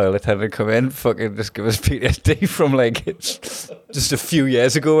then the toilet attendant come in, fucking just give us PTSD from like just a few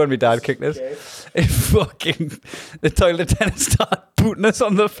years ago when my dad kicked us. And fucking the toilet attendant started booting us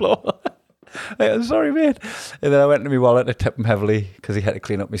on the floor. Like, I'm sorry, mate. And then I went to my wallet to tip him heavily because he had to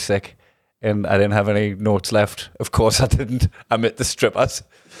clean up my sick. And I didn't have any notes left. Of course I didn't. I'm at the strippers.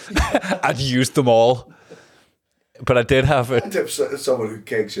 I'd used them all. But I did have it. I tip someone who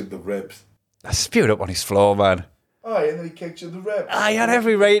kicks you in the ribs. I spewed up on his floor, man. Oh, and then he kicked you in the ribs. I had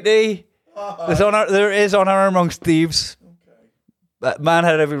every right to. There is honour amongst thieves. Okay. That man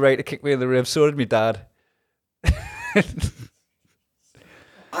had every right to kick me in the ribs. So did my dad.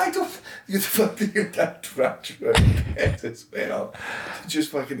 I don't. You thought that your dad dragged you out of bed as well. To just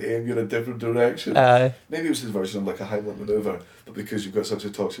fucking aim you in a different direction. Maybe it was his version of like a Heimlich maneuver, but because you've got such a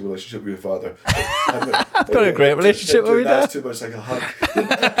toxic relationship with your father. I've got a great relationship with my dad. That's too much like a hug.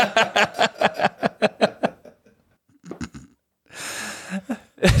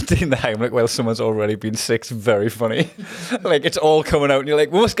 Doing the Heimlich while someone's already been sick's very funny. Like, it's all coming out and you're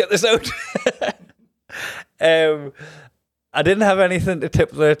like, we must get this out. I didn't have anything to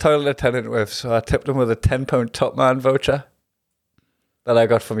tip the toilet attendant with, so I tipped him with a £10 Top Man voucher that I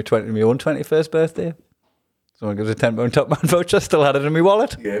got for my own 21st birthday. Someone gives a £10 Top Man voucher, still had it in my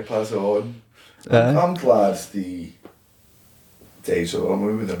wallet. Yeah, pass it on. I'm glad the days of,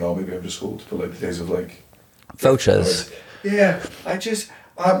 maybe they're not, maybe I'm just old, but like the days of like... Vouchers. Yeah,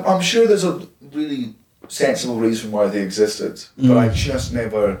 I'm sure there's a really sensible reason why they existed, but I just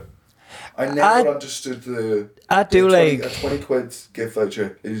never... I never understood the... I do 20, like... A 20 quid gift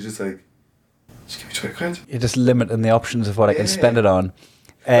voucher. It was just like, just give me 20 quid. You're just limiting the options of what I can spend it on.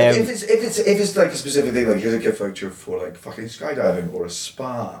 Like if it's like a specific thing, like here's a gift voucher for like fucking skydiving or a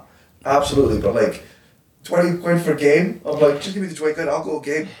spa, absolutely. But like 20 quid for a game, I'm like, just give me the 20 quid, I'll go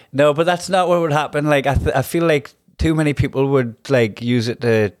game. No, but that's not what would happen. Like I feel like too many people would like use it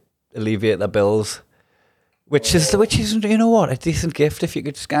to alleviate their bills. Which is, you know what, a decent gift if you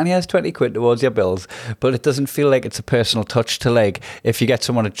could scan here's 20 quid towards your bills, but it doesn't feel like it's a personal touch to like, if you get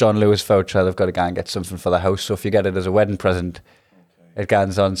someone a John Lewis voucher, they've got to go and get something for the house. So if you get it as a wedding present, it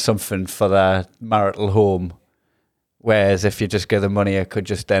goes on something for their marital home. Whereas if you just give them money, it could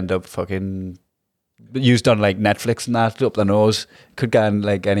just end up fucking used on like Netflix and that, up the nose. Could go on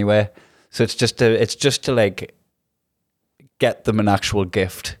like anywhere. So it's just to like get them an actual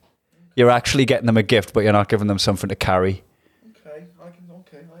gift. You're actually getting them a gift, but you're not giving them something to carry. Okay,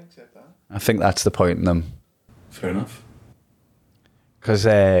 I accept that. I think that's the point in them. Fair enough. Because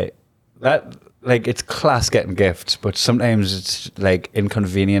that, like, it's class getting gifts, but sometimes it's like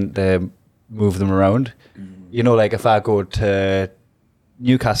inconvenient to move them around. You know, like if I go to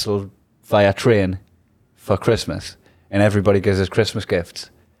Newcastle via train for Christmas and everybody gives us Christmas gifts,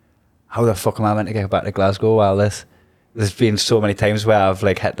 how the fuck am I meant to get back to Glasgow while there's been so many times where I've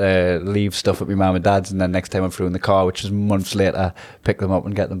like had to leave stuff at my mum and dad's, and then next time I'm through in the car, which is months later, pick them up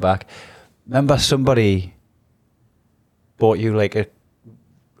and get them back. Remember somebody bought you like a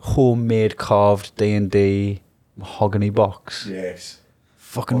homemade carved D&D mahogany box? Yes.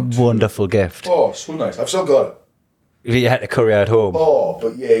 Fucking wonderful gift. Oh, so nice. I've still got it. You had to courier at home. Oh,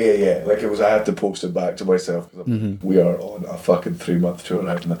 but yeah. Like it was, I had to post it back to myself because we are on a fucking 3-month tour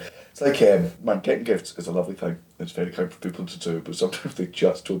right now. It's like, man, getting gifts is a lovely thing. It's very kind for people to do, but sometimes they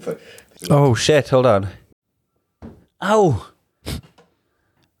just don't think. Oh shit! Hold on. Ow!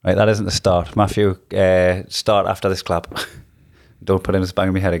 Right, that isn't the start. Matthew, start after this clap. Don't put in a bang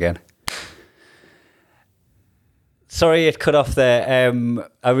in my head again. Sorry, it cut off there.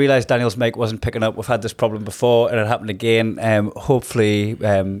 I realised Daniel's mic wasn't picking up. We've had this problem before, and it happened again. Hopefully,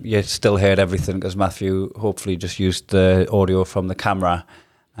 you still heard everything because Matthew hopefully just used the audio from the camera.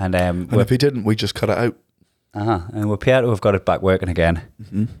 And if he didn't, we just cut it out. And we're Pietro, we've got it back working again.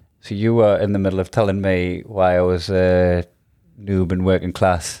 Mm-hmm. So you were in the middle of telling me why I was a noob in working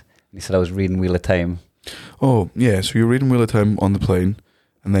class. And you said I was reading Wheel of Time. Oh, yeah. So you're reading Wheel of Time on the plane,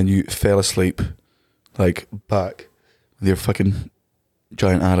 and then you fell asleep, like, back. With your fucking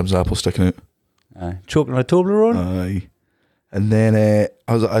giant Adam's apple sticking out. Choking on a Toblerone? Aye. And then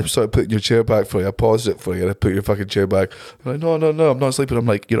I started putting your chair back for you. I paused it for you and I put your fucking chair back. I'm like, no, I'm not sleeping. I'm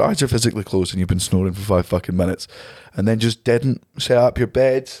like, your eyes are physically closed and you've been snoring for 5 fucking minutes. And then just didn't set up your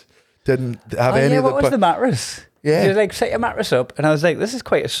bed. Didn't have any of the... What was the mattress? Yeah. You was like, set your mattress up. And I was like, this is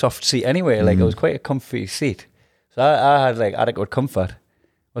quite a soft seat anyway. Like, it was quite a comfy seat. So I had like adequate comfort.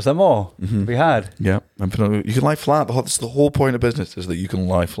 Was there more we had? Yeah. You can lie flat. That's the whole point of business, is that you can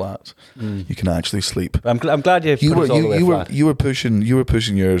lie flat. You can actually sleep. I'm glad you put us all the way flat. You were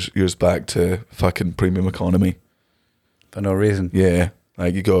pushing yours back to fucking premium economy. For no reason. Yeah.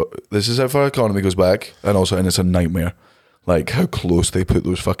 Like, you go, this is how far economy goes back, and it's a nightmare. Like, how close they put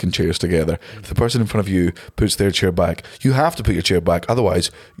those fucking chairs together. If the person in front of you puts their chair back, you have to put your chair back,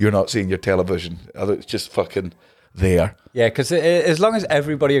 otherwise you're not seeing your television. It's just fucking there. Yeah, because as long as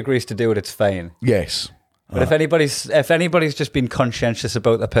everybody agrees to do it, it's fine. Yes. But if anybody's just been conscientious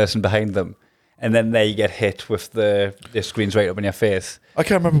about the person behind them, and then they get hit with the screens right up in your face. I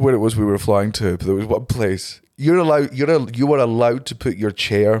can't remember where it was we were flying to, but there was one place. You were allowed to put your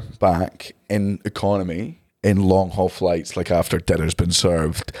chair back in economy in long haul flights, like after dinner's been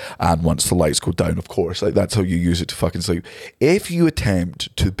served and once the lights go down, of course. Like, that's how you use it to fucking sleep. If you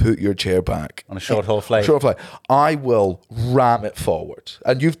attempt to put your chair back on a short haul flight, I will ram it forward.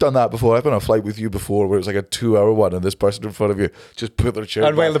 And you've done that before. I've been on a flight with you before where it was like a 2-hour one and this person in front of you just put their chair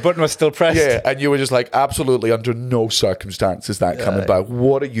and back. while the button was still pressed. Yeah, and you were just like, absolutely under no circumstances that coming back.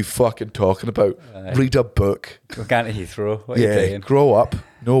 What are you fucking talking about? Read a book. We're going to Heathrow. What are you doing? Grow up.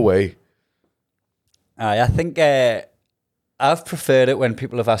 No way. I think I've preferred it when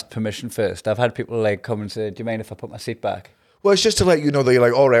people have asked permission first. I've had people like come and say, do you mind if I put my seat back? Well, it's just to let you know that you're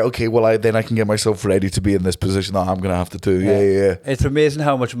like, all right, okay, well, then I can get myself ready to be in this position that I'm going to have to do. Yeah. It's amazing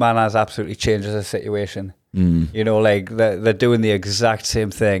how much manners absolutely changes a situation. You know, like they're doing the exact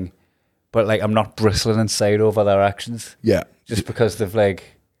same thing, but like I'm not bristling inside over their actions. Yeah. Just because they've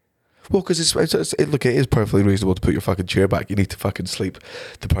like... Well, because look, it is perfectly reasonable to put your fucking chair back. You need to fucking sleep.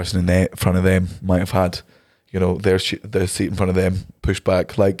 The person in front of them might have had, their seat in front of them pushed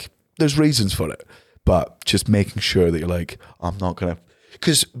back. Like, there's reasons for it. But just making sure that you're like, I'm not going to...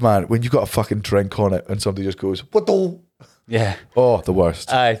 Because, man, when you've got a fucking drink on it and somebody just goes, what the... Yeah. Oh, the worst.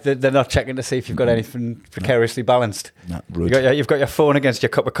 They're not checking to see if you've got anything precariously balanced. Nah, rude. You've got your phone against your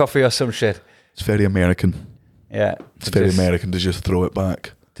cup of coffee or some shit. It's very American. Yeah. It's very American to just throw it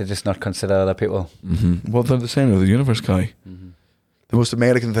back. To just not consider other people. Mm-hmm. Well, they're the center of the universe, Kai. Mm-hmm. The most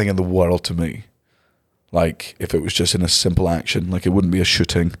American thing in the world to me, like, if it was just in a simple action, like, it wouldn't be a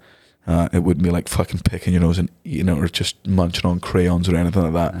shooting, it wouldn't be like fucking picking your nose and eating it or just munching on crayons or anything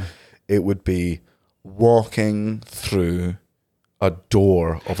like that. It would be walking through a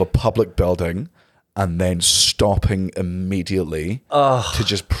door of a public building and then stopping immediately to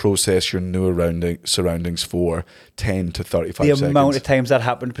just process your new surroundings for 10 to 35 seconds. The amount of times that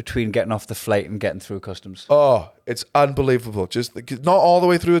happened between getting off the flight and getting through customs. Oh, it's unbelievable. Just not all the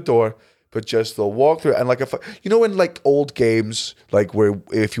way through a door, but just they'll walk through it. And like, in like old games, like where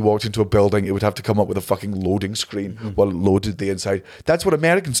if you walked into a building, it would have to come up with a fucking loading screen while it loaded the inside. That's what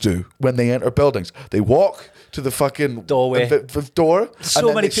Americans do when they enter buildings. They walk to the fucking doorway, door, so and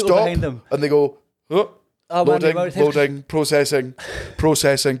then many they people stop, behind them, and they go, loading, processing.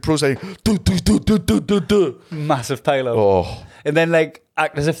 Massive payload. Oh. And then like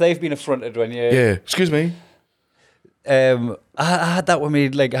act as if they've been affronted when you... Yeah, excuse me. I had that when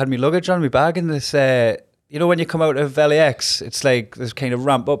had my luggage on my bag in this... when you come out of LAX, it's like there's kind of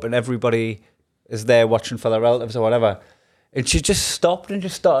ramp up and everybody is there watching for their relatives or whatever. And she just stopped and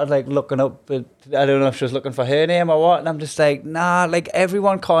just started like looking up. I don't know if she was looking for her name or what. And I'm just like, nah, like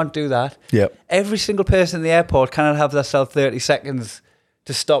everyone can't do that. Yeah. Every single person in the airport cannot have themselves 30 seconds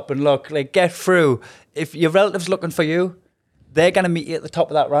to stop and look. Like, get through. If your relative's looking for you, they're going to meet you at the top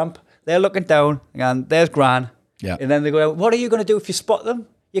of that ramp. They're looking down and there's Gran. Yeah. And then they go, what are you going to do if you spot them?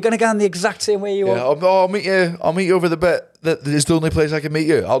 You're going to go in the exact same way you Yeah, are. I'll meet you. I'll meet you over the bit that is the only place I can meet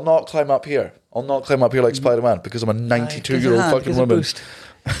you. I'll not climb up here. I'll not climb up here like Spider-Man because I'm a 92-year-old fucking woman.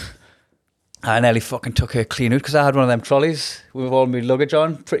 I nearly fucking took her clean out because I had one of them trolleys with all my luggage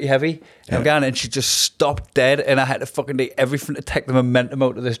on, pretty heavy. And I'm going, and she just stopped dead, and I had to fucking do everything to take the momentum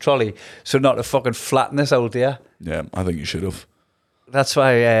out of this trolley, so not to fucking flatten this old dear. Yeah, I think you should have. That's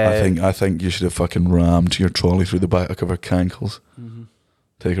why. I think you should have fucking rammed your trolley through the back of her cankles. Mm-hmm.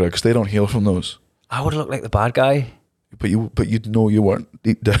 Take her out because they don't heal from those. I would have looked like the bad guy. But you'd know you weren't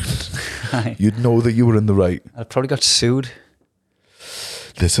deep down. You'd know that you were in the right. I probably got sued.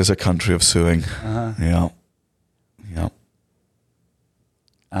 This is a country of suing. Yeah.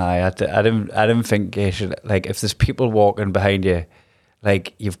 I didn't think you should, like, if there's people walking behind you,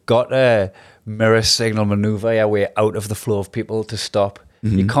 like, you've got to mirror signal maneuver your way out of the flow of people to stop.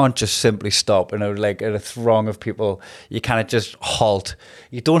 Mm-hmm. You can't just simply stop in a throng of people. You can't just halt.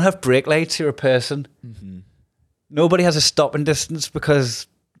 You don't have brake lights. You're a person. Mm-hmm. Nobody has a stopping distance because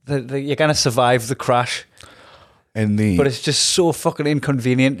you're going to survive the crash. But it's just so fucking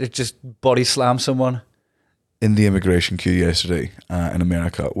inconvenient to just body slam someone. In the immigration queue yesterday in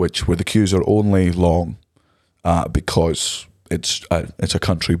America, where the queues are only long because it's a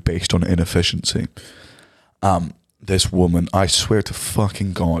country based on inefficiency. This woman, I swear to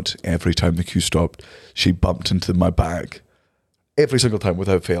fucking God, every time the queue stopped, she bumped into my bag. Every single time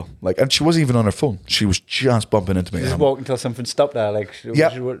without fail. And she wasn't even on her phone. She was just bumping into me. She just walked until something stopped her.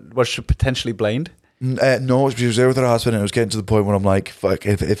 Was she potentially blind? No, she was there with her husband, and it was getting to the point where I'm like, fuck,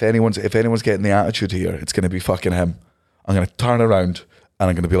 if anyone's getting the attitude here, it's going to be fucking him. I'm going to turn around and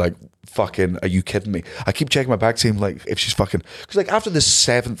I'm going to be like, fucking, are you kidding me? I keep checking my bag, seeing like if she's fucking, because after the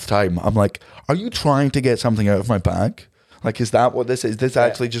 7th time, I'm like, are you trying to get something out of my bag? Is that what this is? This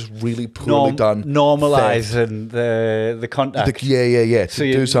actually just really poorly done. Normalising the contact. Yeah. So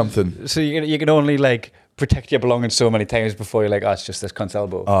do something. So you can only protect your belongings so many times before you're like, oh, it's just this cunt's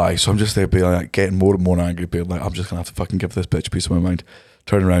elbow. Aye, so I'm just there being like, getting more and more angry, being like, I'm just going to have to fucking give this bitch a piece of my mind.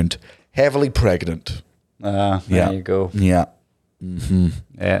 Turn around. Heavily pregnant. There you go. Yeah. Mm-hmm.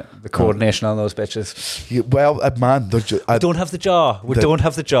 Yeah, the coordination on those bitches. Yeah, well, man, we don't have the jar. We don't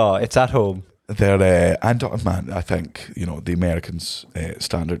have the jar. It's at home. They're man, I think the Americans'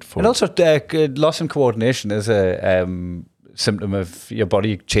 standard for. And also, loss in coordination is a symptom of your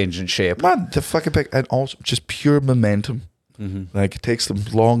body changing shape. Man, the fucking big, and also just pure momentum. Mm-hmm. It takes them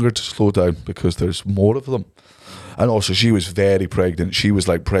longer to slow down because there's more of them. And also, she was very pregnant. She was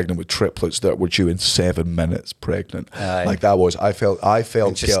pregnant with triplets that were due in 7 minutes. Pregnant, I felt.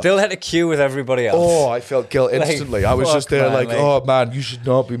 And she still had a queue with everybody else. Oh, I felt guilt instantly. I was just there, oh man, you should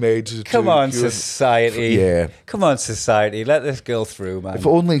not be made to. Come on, society. Yeah. Come on, society. Let this girl through, man. If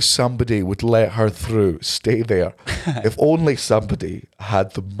only somebody would let her through. Stay there. If only somebody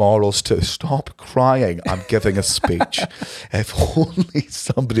had the morals to stop crying. I'm giving a speech. If only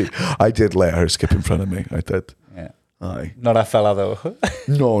somebody. I did let her skip in front of me. I did. Yeah. Aye. Not a fella though.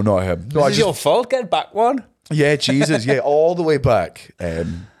 No, not him. No, this is your fault. Get back one. Yeah, Jesus. Yeah, all the way back.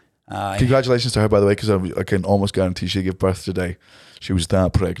 Congratulations to her, by the way, because I can almost guarantee she gave birth today. She was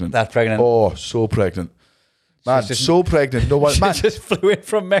that pregnant. Oh, so pregnant. Man, so pregnant. No one. She just flew in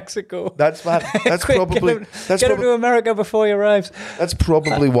from Mexico. That's probably. Get him to America before he arrives. That's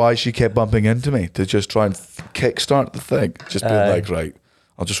probably why she kept bumping into me, to just try and kickstart the thing. Just being like, right,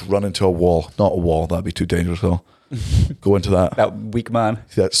 I'll just run into a wall. Not a wall. That'd be too dangerous, though. Go into that. That weak man.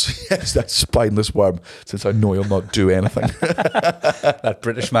 That spineless worm, since I know he'll not do anything. That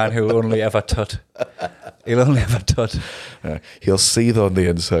British man who'll only ever tut. He'll only ever tut. He'll seethe on the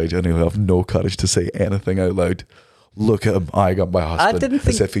inside and he'll have no courage to say anything out loud. Look at him eyeing up my husband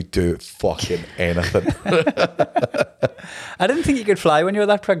as if he'd do fucking anything. I didn't think you could fly when you were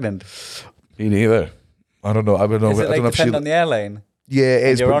that pregnant. Me neither. I don't know. I don't know. Is it I don't know depend on the airline? Yeah, it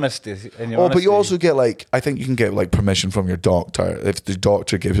is. Your honesty. But you also get I think you can get permission from your doctor if the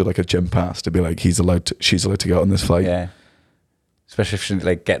doctor gives you a gym pass to be like she's allowed to get on this flight. Yeah, especially if she's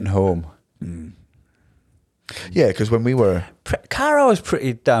getting home. Mm. Yeah, because when we were Cara was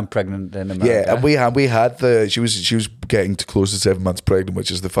pretty damn pregnant in America. Yeah, and we had she was getting to close to 7 months pregnant,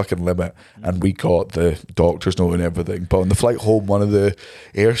 which is the fucking limit, and we got the doctor's note and everything. But on the flight home, one of the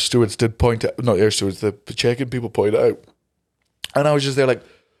air stewards did point out, not air stewards, the check-in people pointed out. And I was just there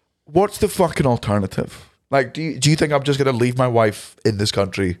what's the fucking alternative? Do you think I'm just going to leave my wife in this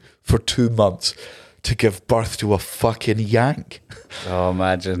country for 2 months to give birth to a fucking yank? Oh,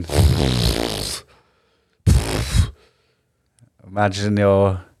 imagine. Imagine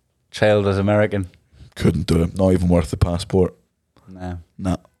your child was American. Couldn't do it. Not even worth the passport. No.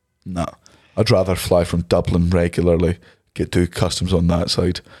 No. I'd rather fly from Dublin regularly do customs on that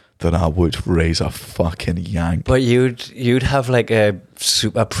side, then I would raise a fucking yank. But you'd have like a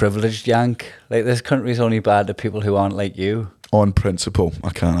super privileged yank. Like this country's only bad to people who aren't like you. On principle,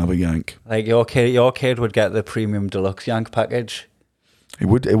 I can't have a yank. Like your kid would get the premium deluxe yank package. It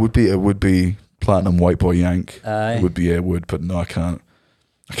would be platinum white boy yank. Aye. It would, but no, I can't.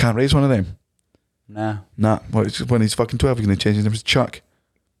 I can't raise one of them. Nah. When he's fucking 12, he's going to change his name to Chuck.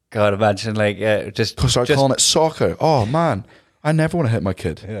 God, imagine like just Start calling it soccer. Oh man, I never want to hit my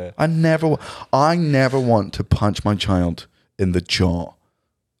kid. Yeah. I never want to punch my child in the jaw.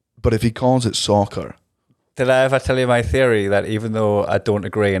 But if he calls it soccer, did I ever tell you my theory that even though I don't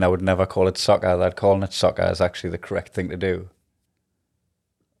agree and I would never call it soccer, that calling it soccer is actually the correct thing to do?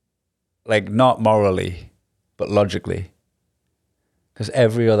 Like not morally, but logically. Because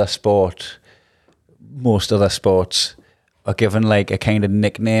most other sports are given like a kind of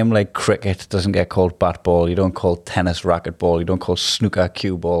nickname, like cricket doesn't get called bat ball, you don't call tennis racquetball, you don't call snooker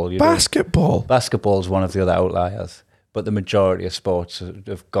cue ball. basketball. Basketball is one of the other outliers, but the majority of sports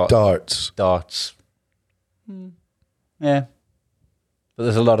have got Darts. Yeah, but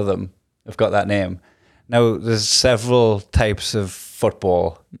there's a lot of them have got that name. Now there's several types of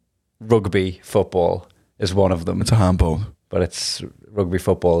football. Rugby football is one of them. It's a handball. But it's rugby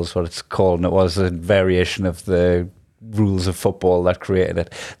football is what it's called, and it was a variation of the rules of football that created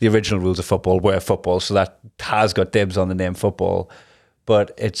it. The original rules of football were football, so that has got dibs on the name football.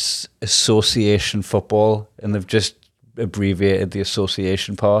 But it's association football, and they've just abbreviated the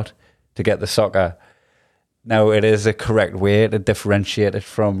association part to get the soccer. Now, it is a correct way to differentiate it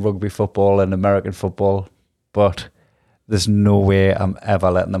from rugby football and American football, but there's no way I'm ever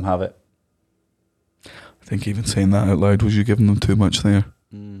letting them have it. I think even saying that out loud was you giving them too much there.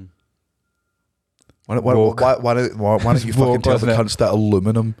 Why don't you fucking tell the cunts that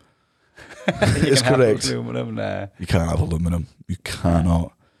aluminum is correct? Aluminum, nah. You can't have aluminum. You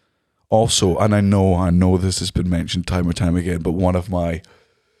cannot. Also, and I know this has been mentioned time and time again, but one of my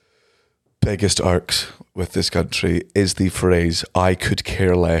biggest irks with this country is the phrase, I could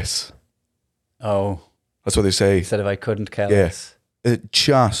care less. Oh. That's what they say. Instead of I couldn't care Yes.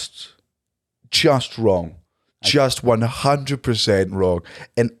 less. Just wrong. Just 100% wrong.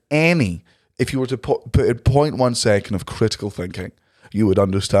 And if you were to put in 0.1 second of critical thinking, you would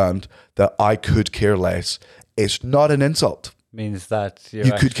understand that I could care less. It's not an insult. Means that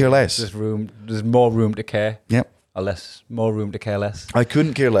you could care less. There's more room to care. Yep. Or more room to care less. I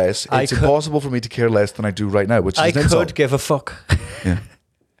couldn't care less. It's impossible for me to care less than I do right now, which is an insult. I could give a fuck. Yeah.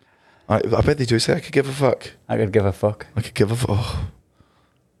 I bet they do say I could give a fuck. I could give a fuck. I could give a fuck. Oh.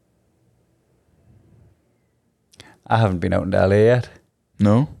 I haven't been out in LA yet.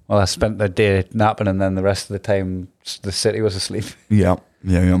 No? Well, I spent the day napping, and then the rest of the time the city was asleep. Yeah.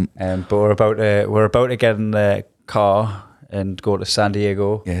 But we're about to get in the car and go to San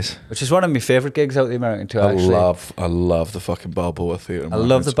Diego. Yes. Which is one of my favourite gigs out the American tour, actually. I love the fucking Balboa Theatre. I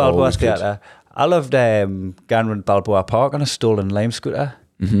love the Balboa Theatre. I loved Ganron Balboa Park on a stolen lime scooter.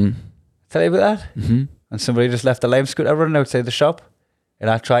 Mm-hmm. Tell you about that? Mm-hmm. And somebody just left a lime scooter running outside the shop, and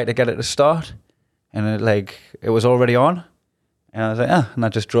I tried to get it to start, and it was already on, and I was like, and I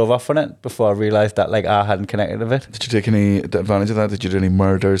just drove off on it before I realised that I hadn't connected with it. Did you take any advantage of that? Did you do any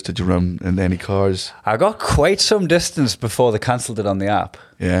murders? Did you run in any cars? I got quite some distance before they cancelled it on the app.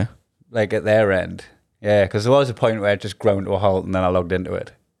 Yeah. Like at their end. Yeah, because there was a point where it just ground to a halt and then I logged into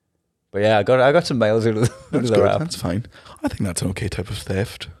it. But yeah, I got some miles out of the app. That's fine. I think that's an okay type of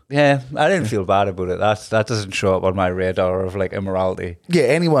theft. Yeah, I didn't feel bad about it. That doesn't show up on my radar of immorality. Yeah,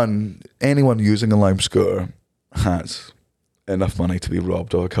 anyone using a lime scooter has enough money to be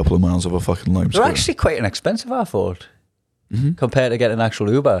robbed of a couple of miles of a fucking lime scooter. They're actually quite inexpensive, I thought, compared to getting an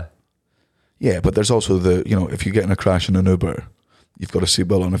actual Uber. Yeah, but there's also if you get in a crash in an Uber, you've got a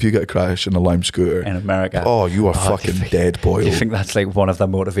seatbelt on. If you get a crash in a lime scooter in America, you are fucking dead, boy. Do you think that's one of the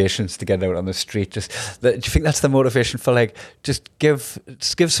motivations to get out on the street? Do you think that's the motivation for just give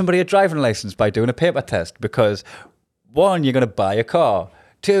somebody a driving license by doing a paper test? Because 1, you're going to buy a car.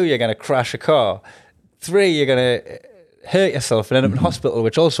 2, you're going to crash a car. 3, you're going to hurt yourself and end up in hospital,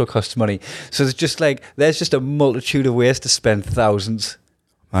 which also costs money. So there's just a multitude of ways to spend thousands.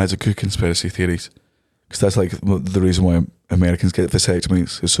 That's a good conspiracy theories. Because that's the reason why Americans get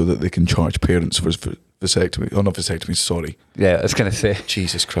vasectomies is so that they can charge parents for vasectomy. Oh, not vasectomy, sorry. Yeah, I was going to say.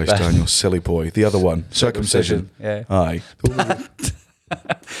 Jesus Christ, Daniel, silly boy. The other one, circumcision. Yeah. Aye.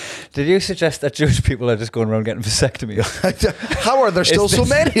 Did you suggest that Jewish people are just going around getting vasectomies? How are there still so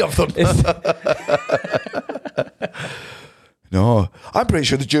many of them? No, I'm pretty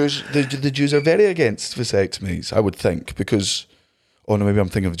sure the Jews are very against vasectomies, I would think, because Oh no, maybe I'm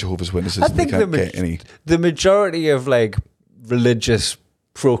thinking of Jehovah's Witnesses. I and they think can't get any. the majority of like religious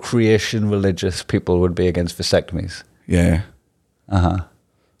religious people would be against vasectomies. Yeah, Uh-huh.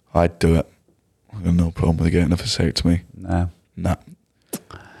 I'd do it. I've got no problem with getting a vasectomy. No. Nah.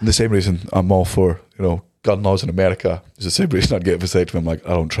 The same reason I'm all for, gun laws in America is the same reason I'd get a vasectomy. I'm like,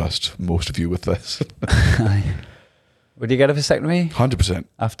 I don't trust most of you with this. Would you get a vasectomy? 100%.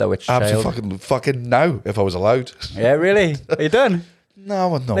 After which child? Absolutely fucking now, if I was allowed. Yeah, really? Are you done? No.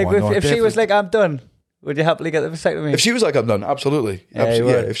 Like if she was like, I'm done, would you happily get the vasectomy? If she was like, I'm done, absolutely. Yeah, you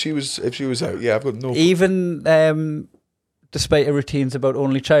would. If she was out, yeah, I've got no. Even despite her routines about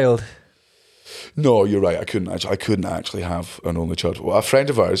only child. No, you're right. I couldn't actually have an only child. Well, a friend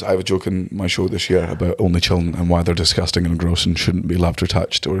of ours, I have a joke in my show this year about only children and why they're disgusting and gross and shouldn't be loved or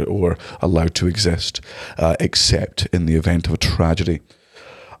touched or allowed to exist, except in the event of a tragedy.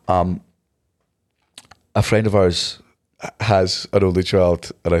 A friend of ours has an only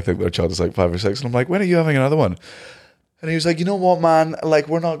child, and I think their child is like 5 or 6, and I'm like, when are you having another one? And he was like, you know what, man? Like,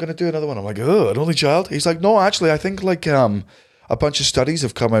 we're not going to do another one. I'm like, oh, an only child? He's like, no, actually, I think like a bunch of studies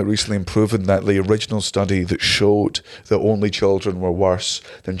have come out recently and proven that the original study that showed that only children were worse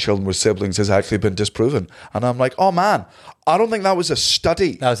than children with siblings has actually been disproven. And I'm like, oh man, I don't think that was a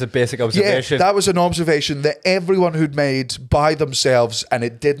study. That was a basic observation. Yeah, that was an observation that everyone who'd made by themselves, and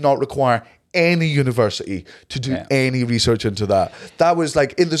it did not require any university to do any research into that. That was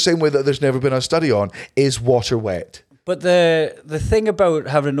like, in the same way that there's never been a study on, is water wet? But the thing about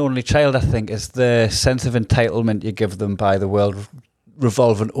having an only child, I think, is the sense of entitlement you give them by the world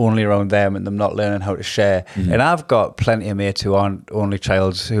revolving only around them and them not learning how to share. Mm-hmm. And I've got plenty of mates who aren't only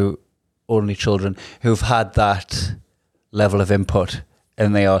children who've had that level of input,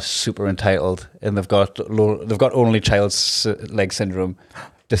 and they are super entitled, and they've got only child syndrome,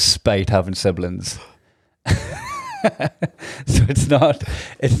 despite having siblings. So it's not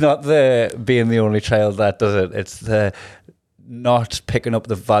the being the only child that does it. It's the not picking up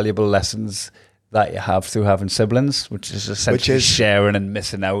the valuable lessons that you have through having siblings, which is essentially sharing and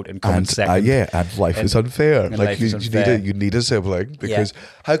missing out and coming second. And life is unfair. Like you need a sibling because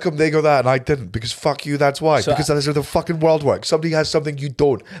how come they got that and I didn't? Because fuck you, that's why. Because that's how the fucking world works. Somebody has something you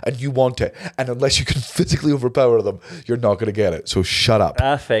don't and you want it, and unless you can physically overpower them, you're not going to get it. So shut up.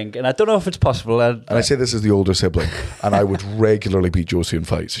 I think, and I don't know if it's possible. I say this as the older sibling, and I would regularly beat Josie in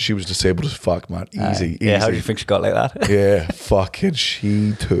fights. She was disabled as fuck, man. Easy. Yeah, how do you think she got like that? Yeah, fucking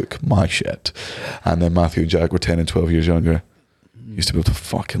she took my shit. And then Matthew and Jack were 10 and 12 years younger. Used to be able to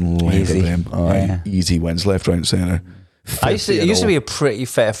fucking leather them. Easy wins, left, right and centre. It used to be a pretty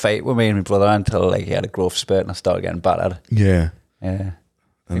fair fight with me and my brother until like he had a growth spurt and I started getting battered. Yeah. Yeah.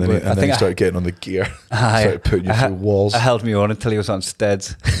 And then he started getting on the gear. Started putting you through walls. I held me on until he was on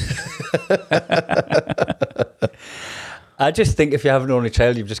steads. I just think if you have an only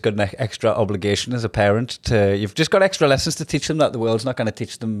child, you've just got an extra obligation as a parent you've just got extra lessons to teach them that the world's not going to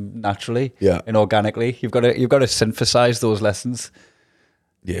teach them naturally and organically. You've got to synthesize those lessons.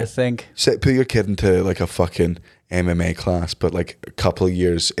 Yeah, I think. Put your kid into like a fucking MMA class, but like a couple of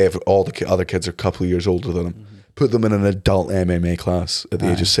years. All the other kids are a couple of years older than them. Mm-hmm. Put them in an adult MMA class at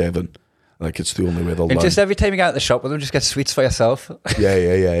the age of 7. Like it's the only way they'll learn. And just every time you go out the shop with them, just get sweets for yourself.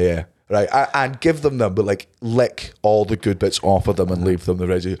 Yeah. Right, and give them, but like lick all the good bits off of them and leave them the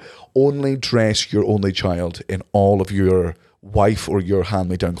residue. Only dress your only child in all of your wife or your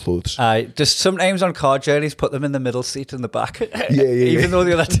hand-me-down clothes. Just sometimes on car journeys, put them in the middle seat in the back. Even though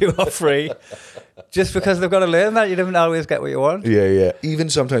the other two are free. Just because they've got to learn that you don't always get what you want. Yeah. Even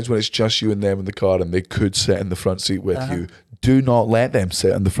sometimes when it's just you and them in the car and they could sit in the front seat with you, do not let them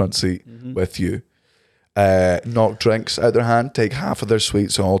sit in the front seat with you. Knock drinks out their hand, take half of their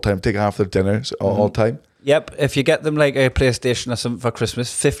sweets all the time, take half their dinners all the time. Yep, if you get them like a PlayStation or something for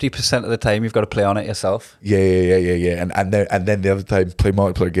Christmas, 50% of the time you've got to play on it yourself. Yeah. And then the other time play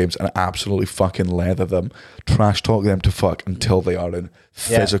multiplayer games and absolutely fucking leather them, trash talk them to fuck until they are in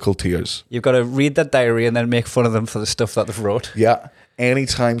physical tears. You've got to read their diary and then make fun of them for the stuff that they've wrote. Yeah.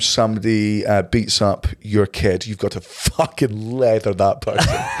 Anytime somebody beats up your kid, you've got to fucking leather that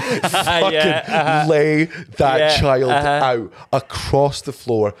person. Fucking lay that child out across the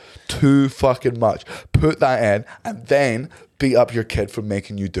floor too fucking much. Put that in and then beat up your kid for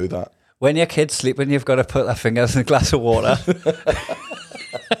making you do that. When your kid's sleeping, you've got to put their fingers in a glass of water.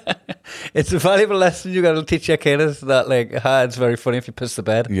 It's a valuable lesson you got to teach your kid is that like, it's very funny if you piss the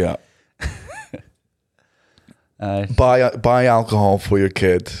bed. Yeah. Buy alcohol for your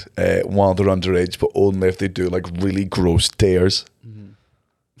kid while they're underage, but only if they do like really gross dares.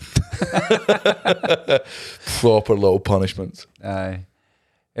 Proper little punishments. And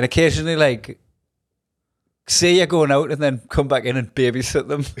occasionally, like say you're going out and then come back in and babysit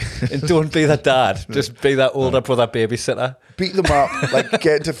them. And don't be that dad. Just be that older brother babysitter. Beat them up, like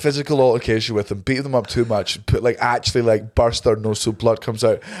get into physical altercation with them, beat them up too much, actually burst their nose so blood comes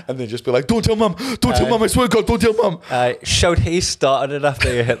out, and then just be like, don't tell mum, I swear to God, don't tell mum. Shout he started it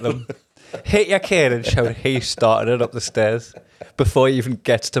after you hit them. Hit your kid and shout he started it up the stairs before he even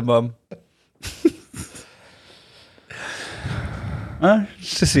gets to mum.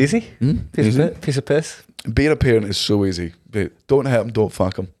 It's just easy. Piece of piss. Being a parent is so easy. Don't hit them, don't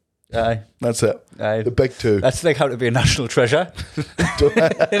fuck them. Aye. That's it. Aye. The big two. That's like how to be a national treasure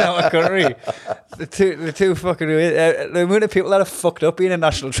in our country. The two fucking the amount of people that are fucked up being a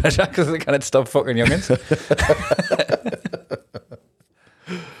national treasure because they can't stop fucking youngins.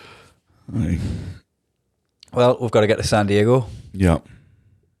 Well, we've got to get to San Diego. Yeah.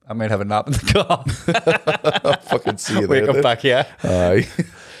 I might have a nap in the car. I'll fucking see you Wake there. up back here. Aye.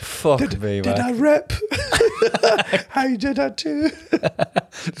 Fuck me, man. Did I rip? How did I do?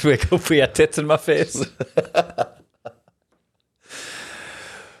 Just wake up with your tits in my face.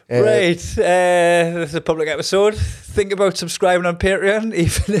 Right, this is a public episode. Think about subscribing on Patreon,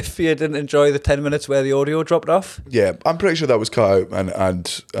 even if you didn't enjoy the 10 minutes where the audio dropped off. Yeah, I'm pretty sure that was cut out,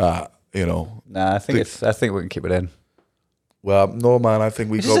 and you know. Nah, I think we can keep it in. Well, no, man. I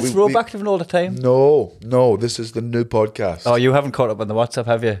think Is this a throwback of an older time? No. This is the new podcast. Oh, you haven't caught up on the WhatsApp,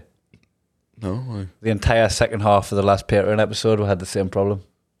 have you? No. Why? The entire second half of the last Patreon episode, we had the same problem.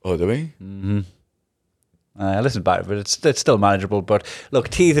 Oh, do we? Mm-hmm. I listened back, but it's still manageable. But look,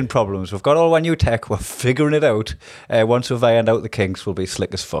 teething problems. We've got all our new tech. We're figuring it out. Once we've ironed out the kinks, we'll be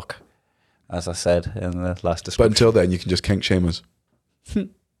slick as fuck, as I said in the last description. But until then, you can just kink shame us. There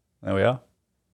we are.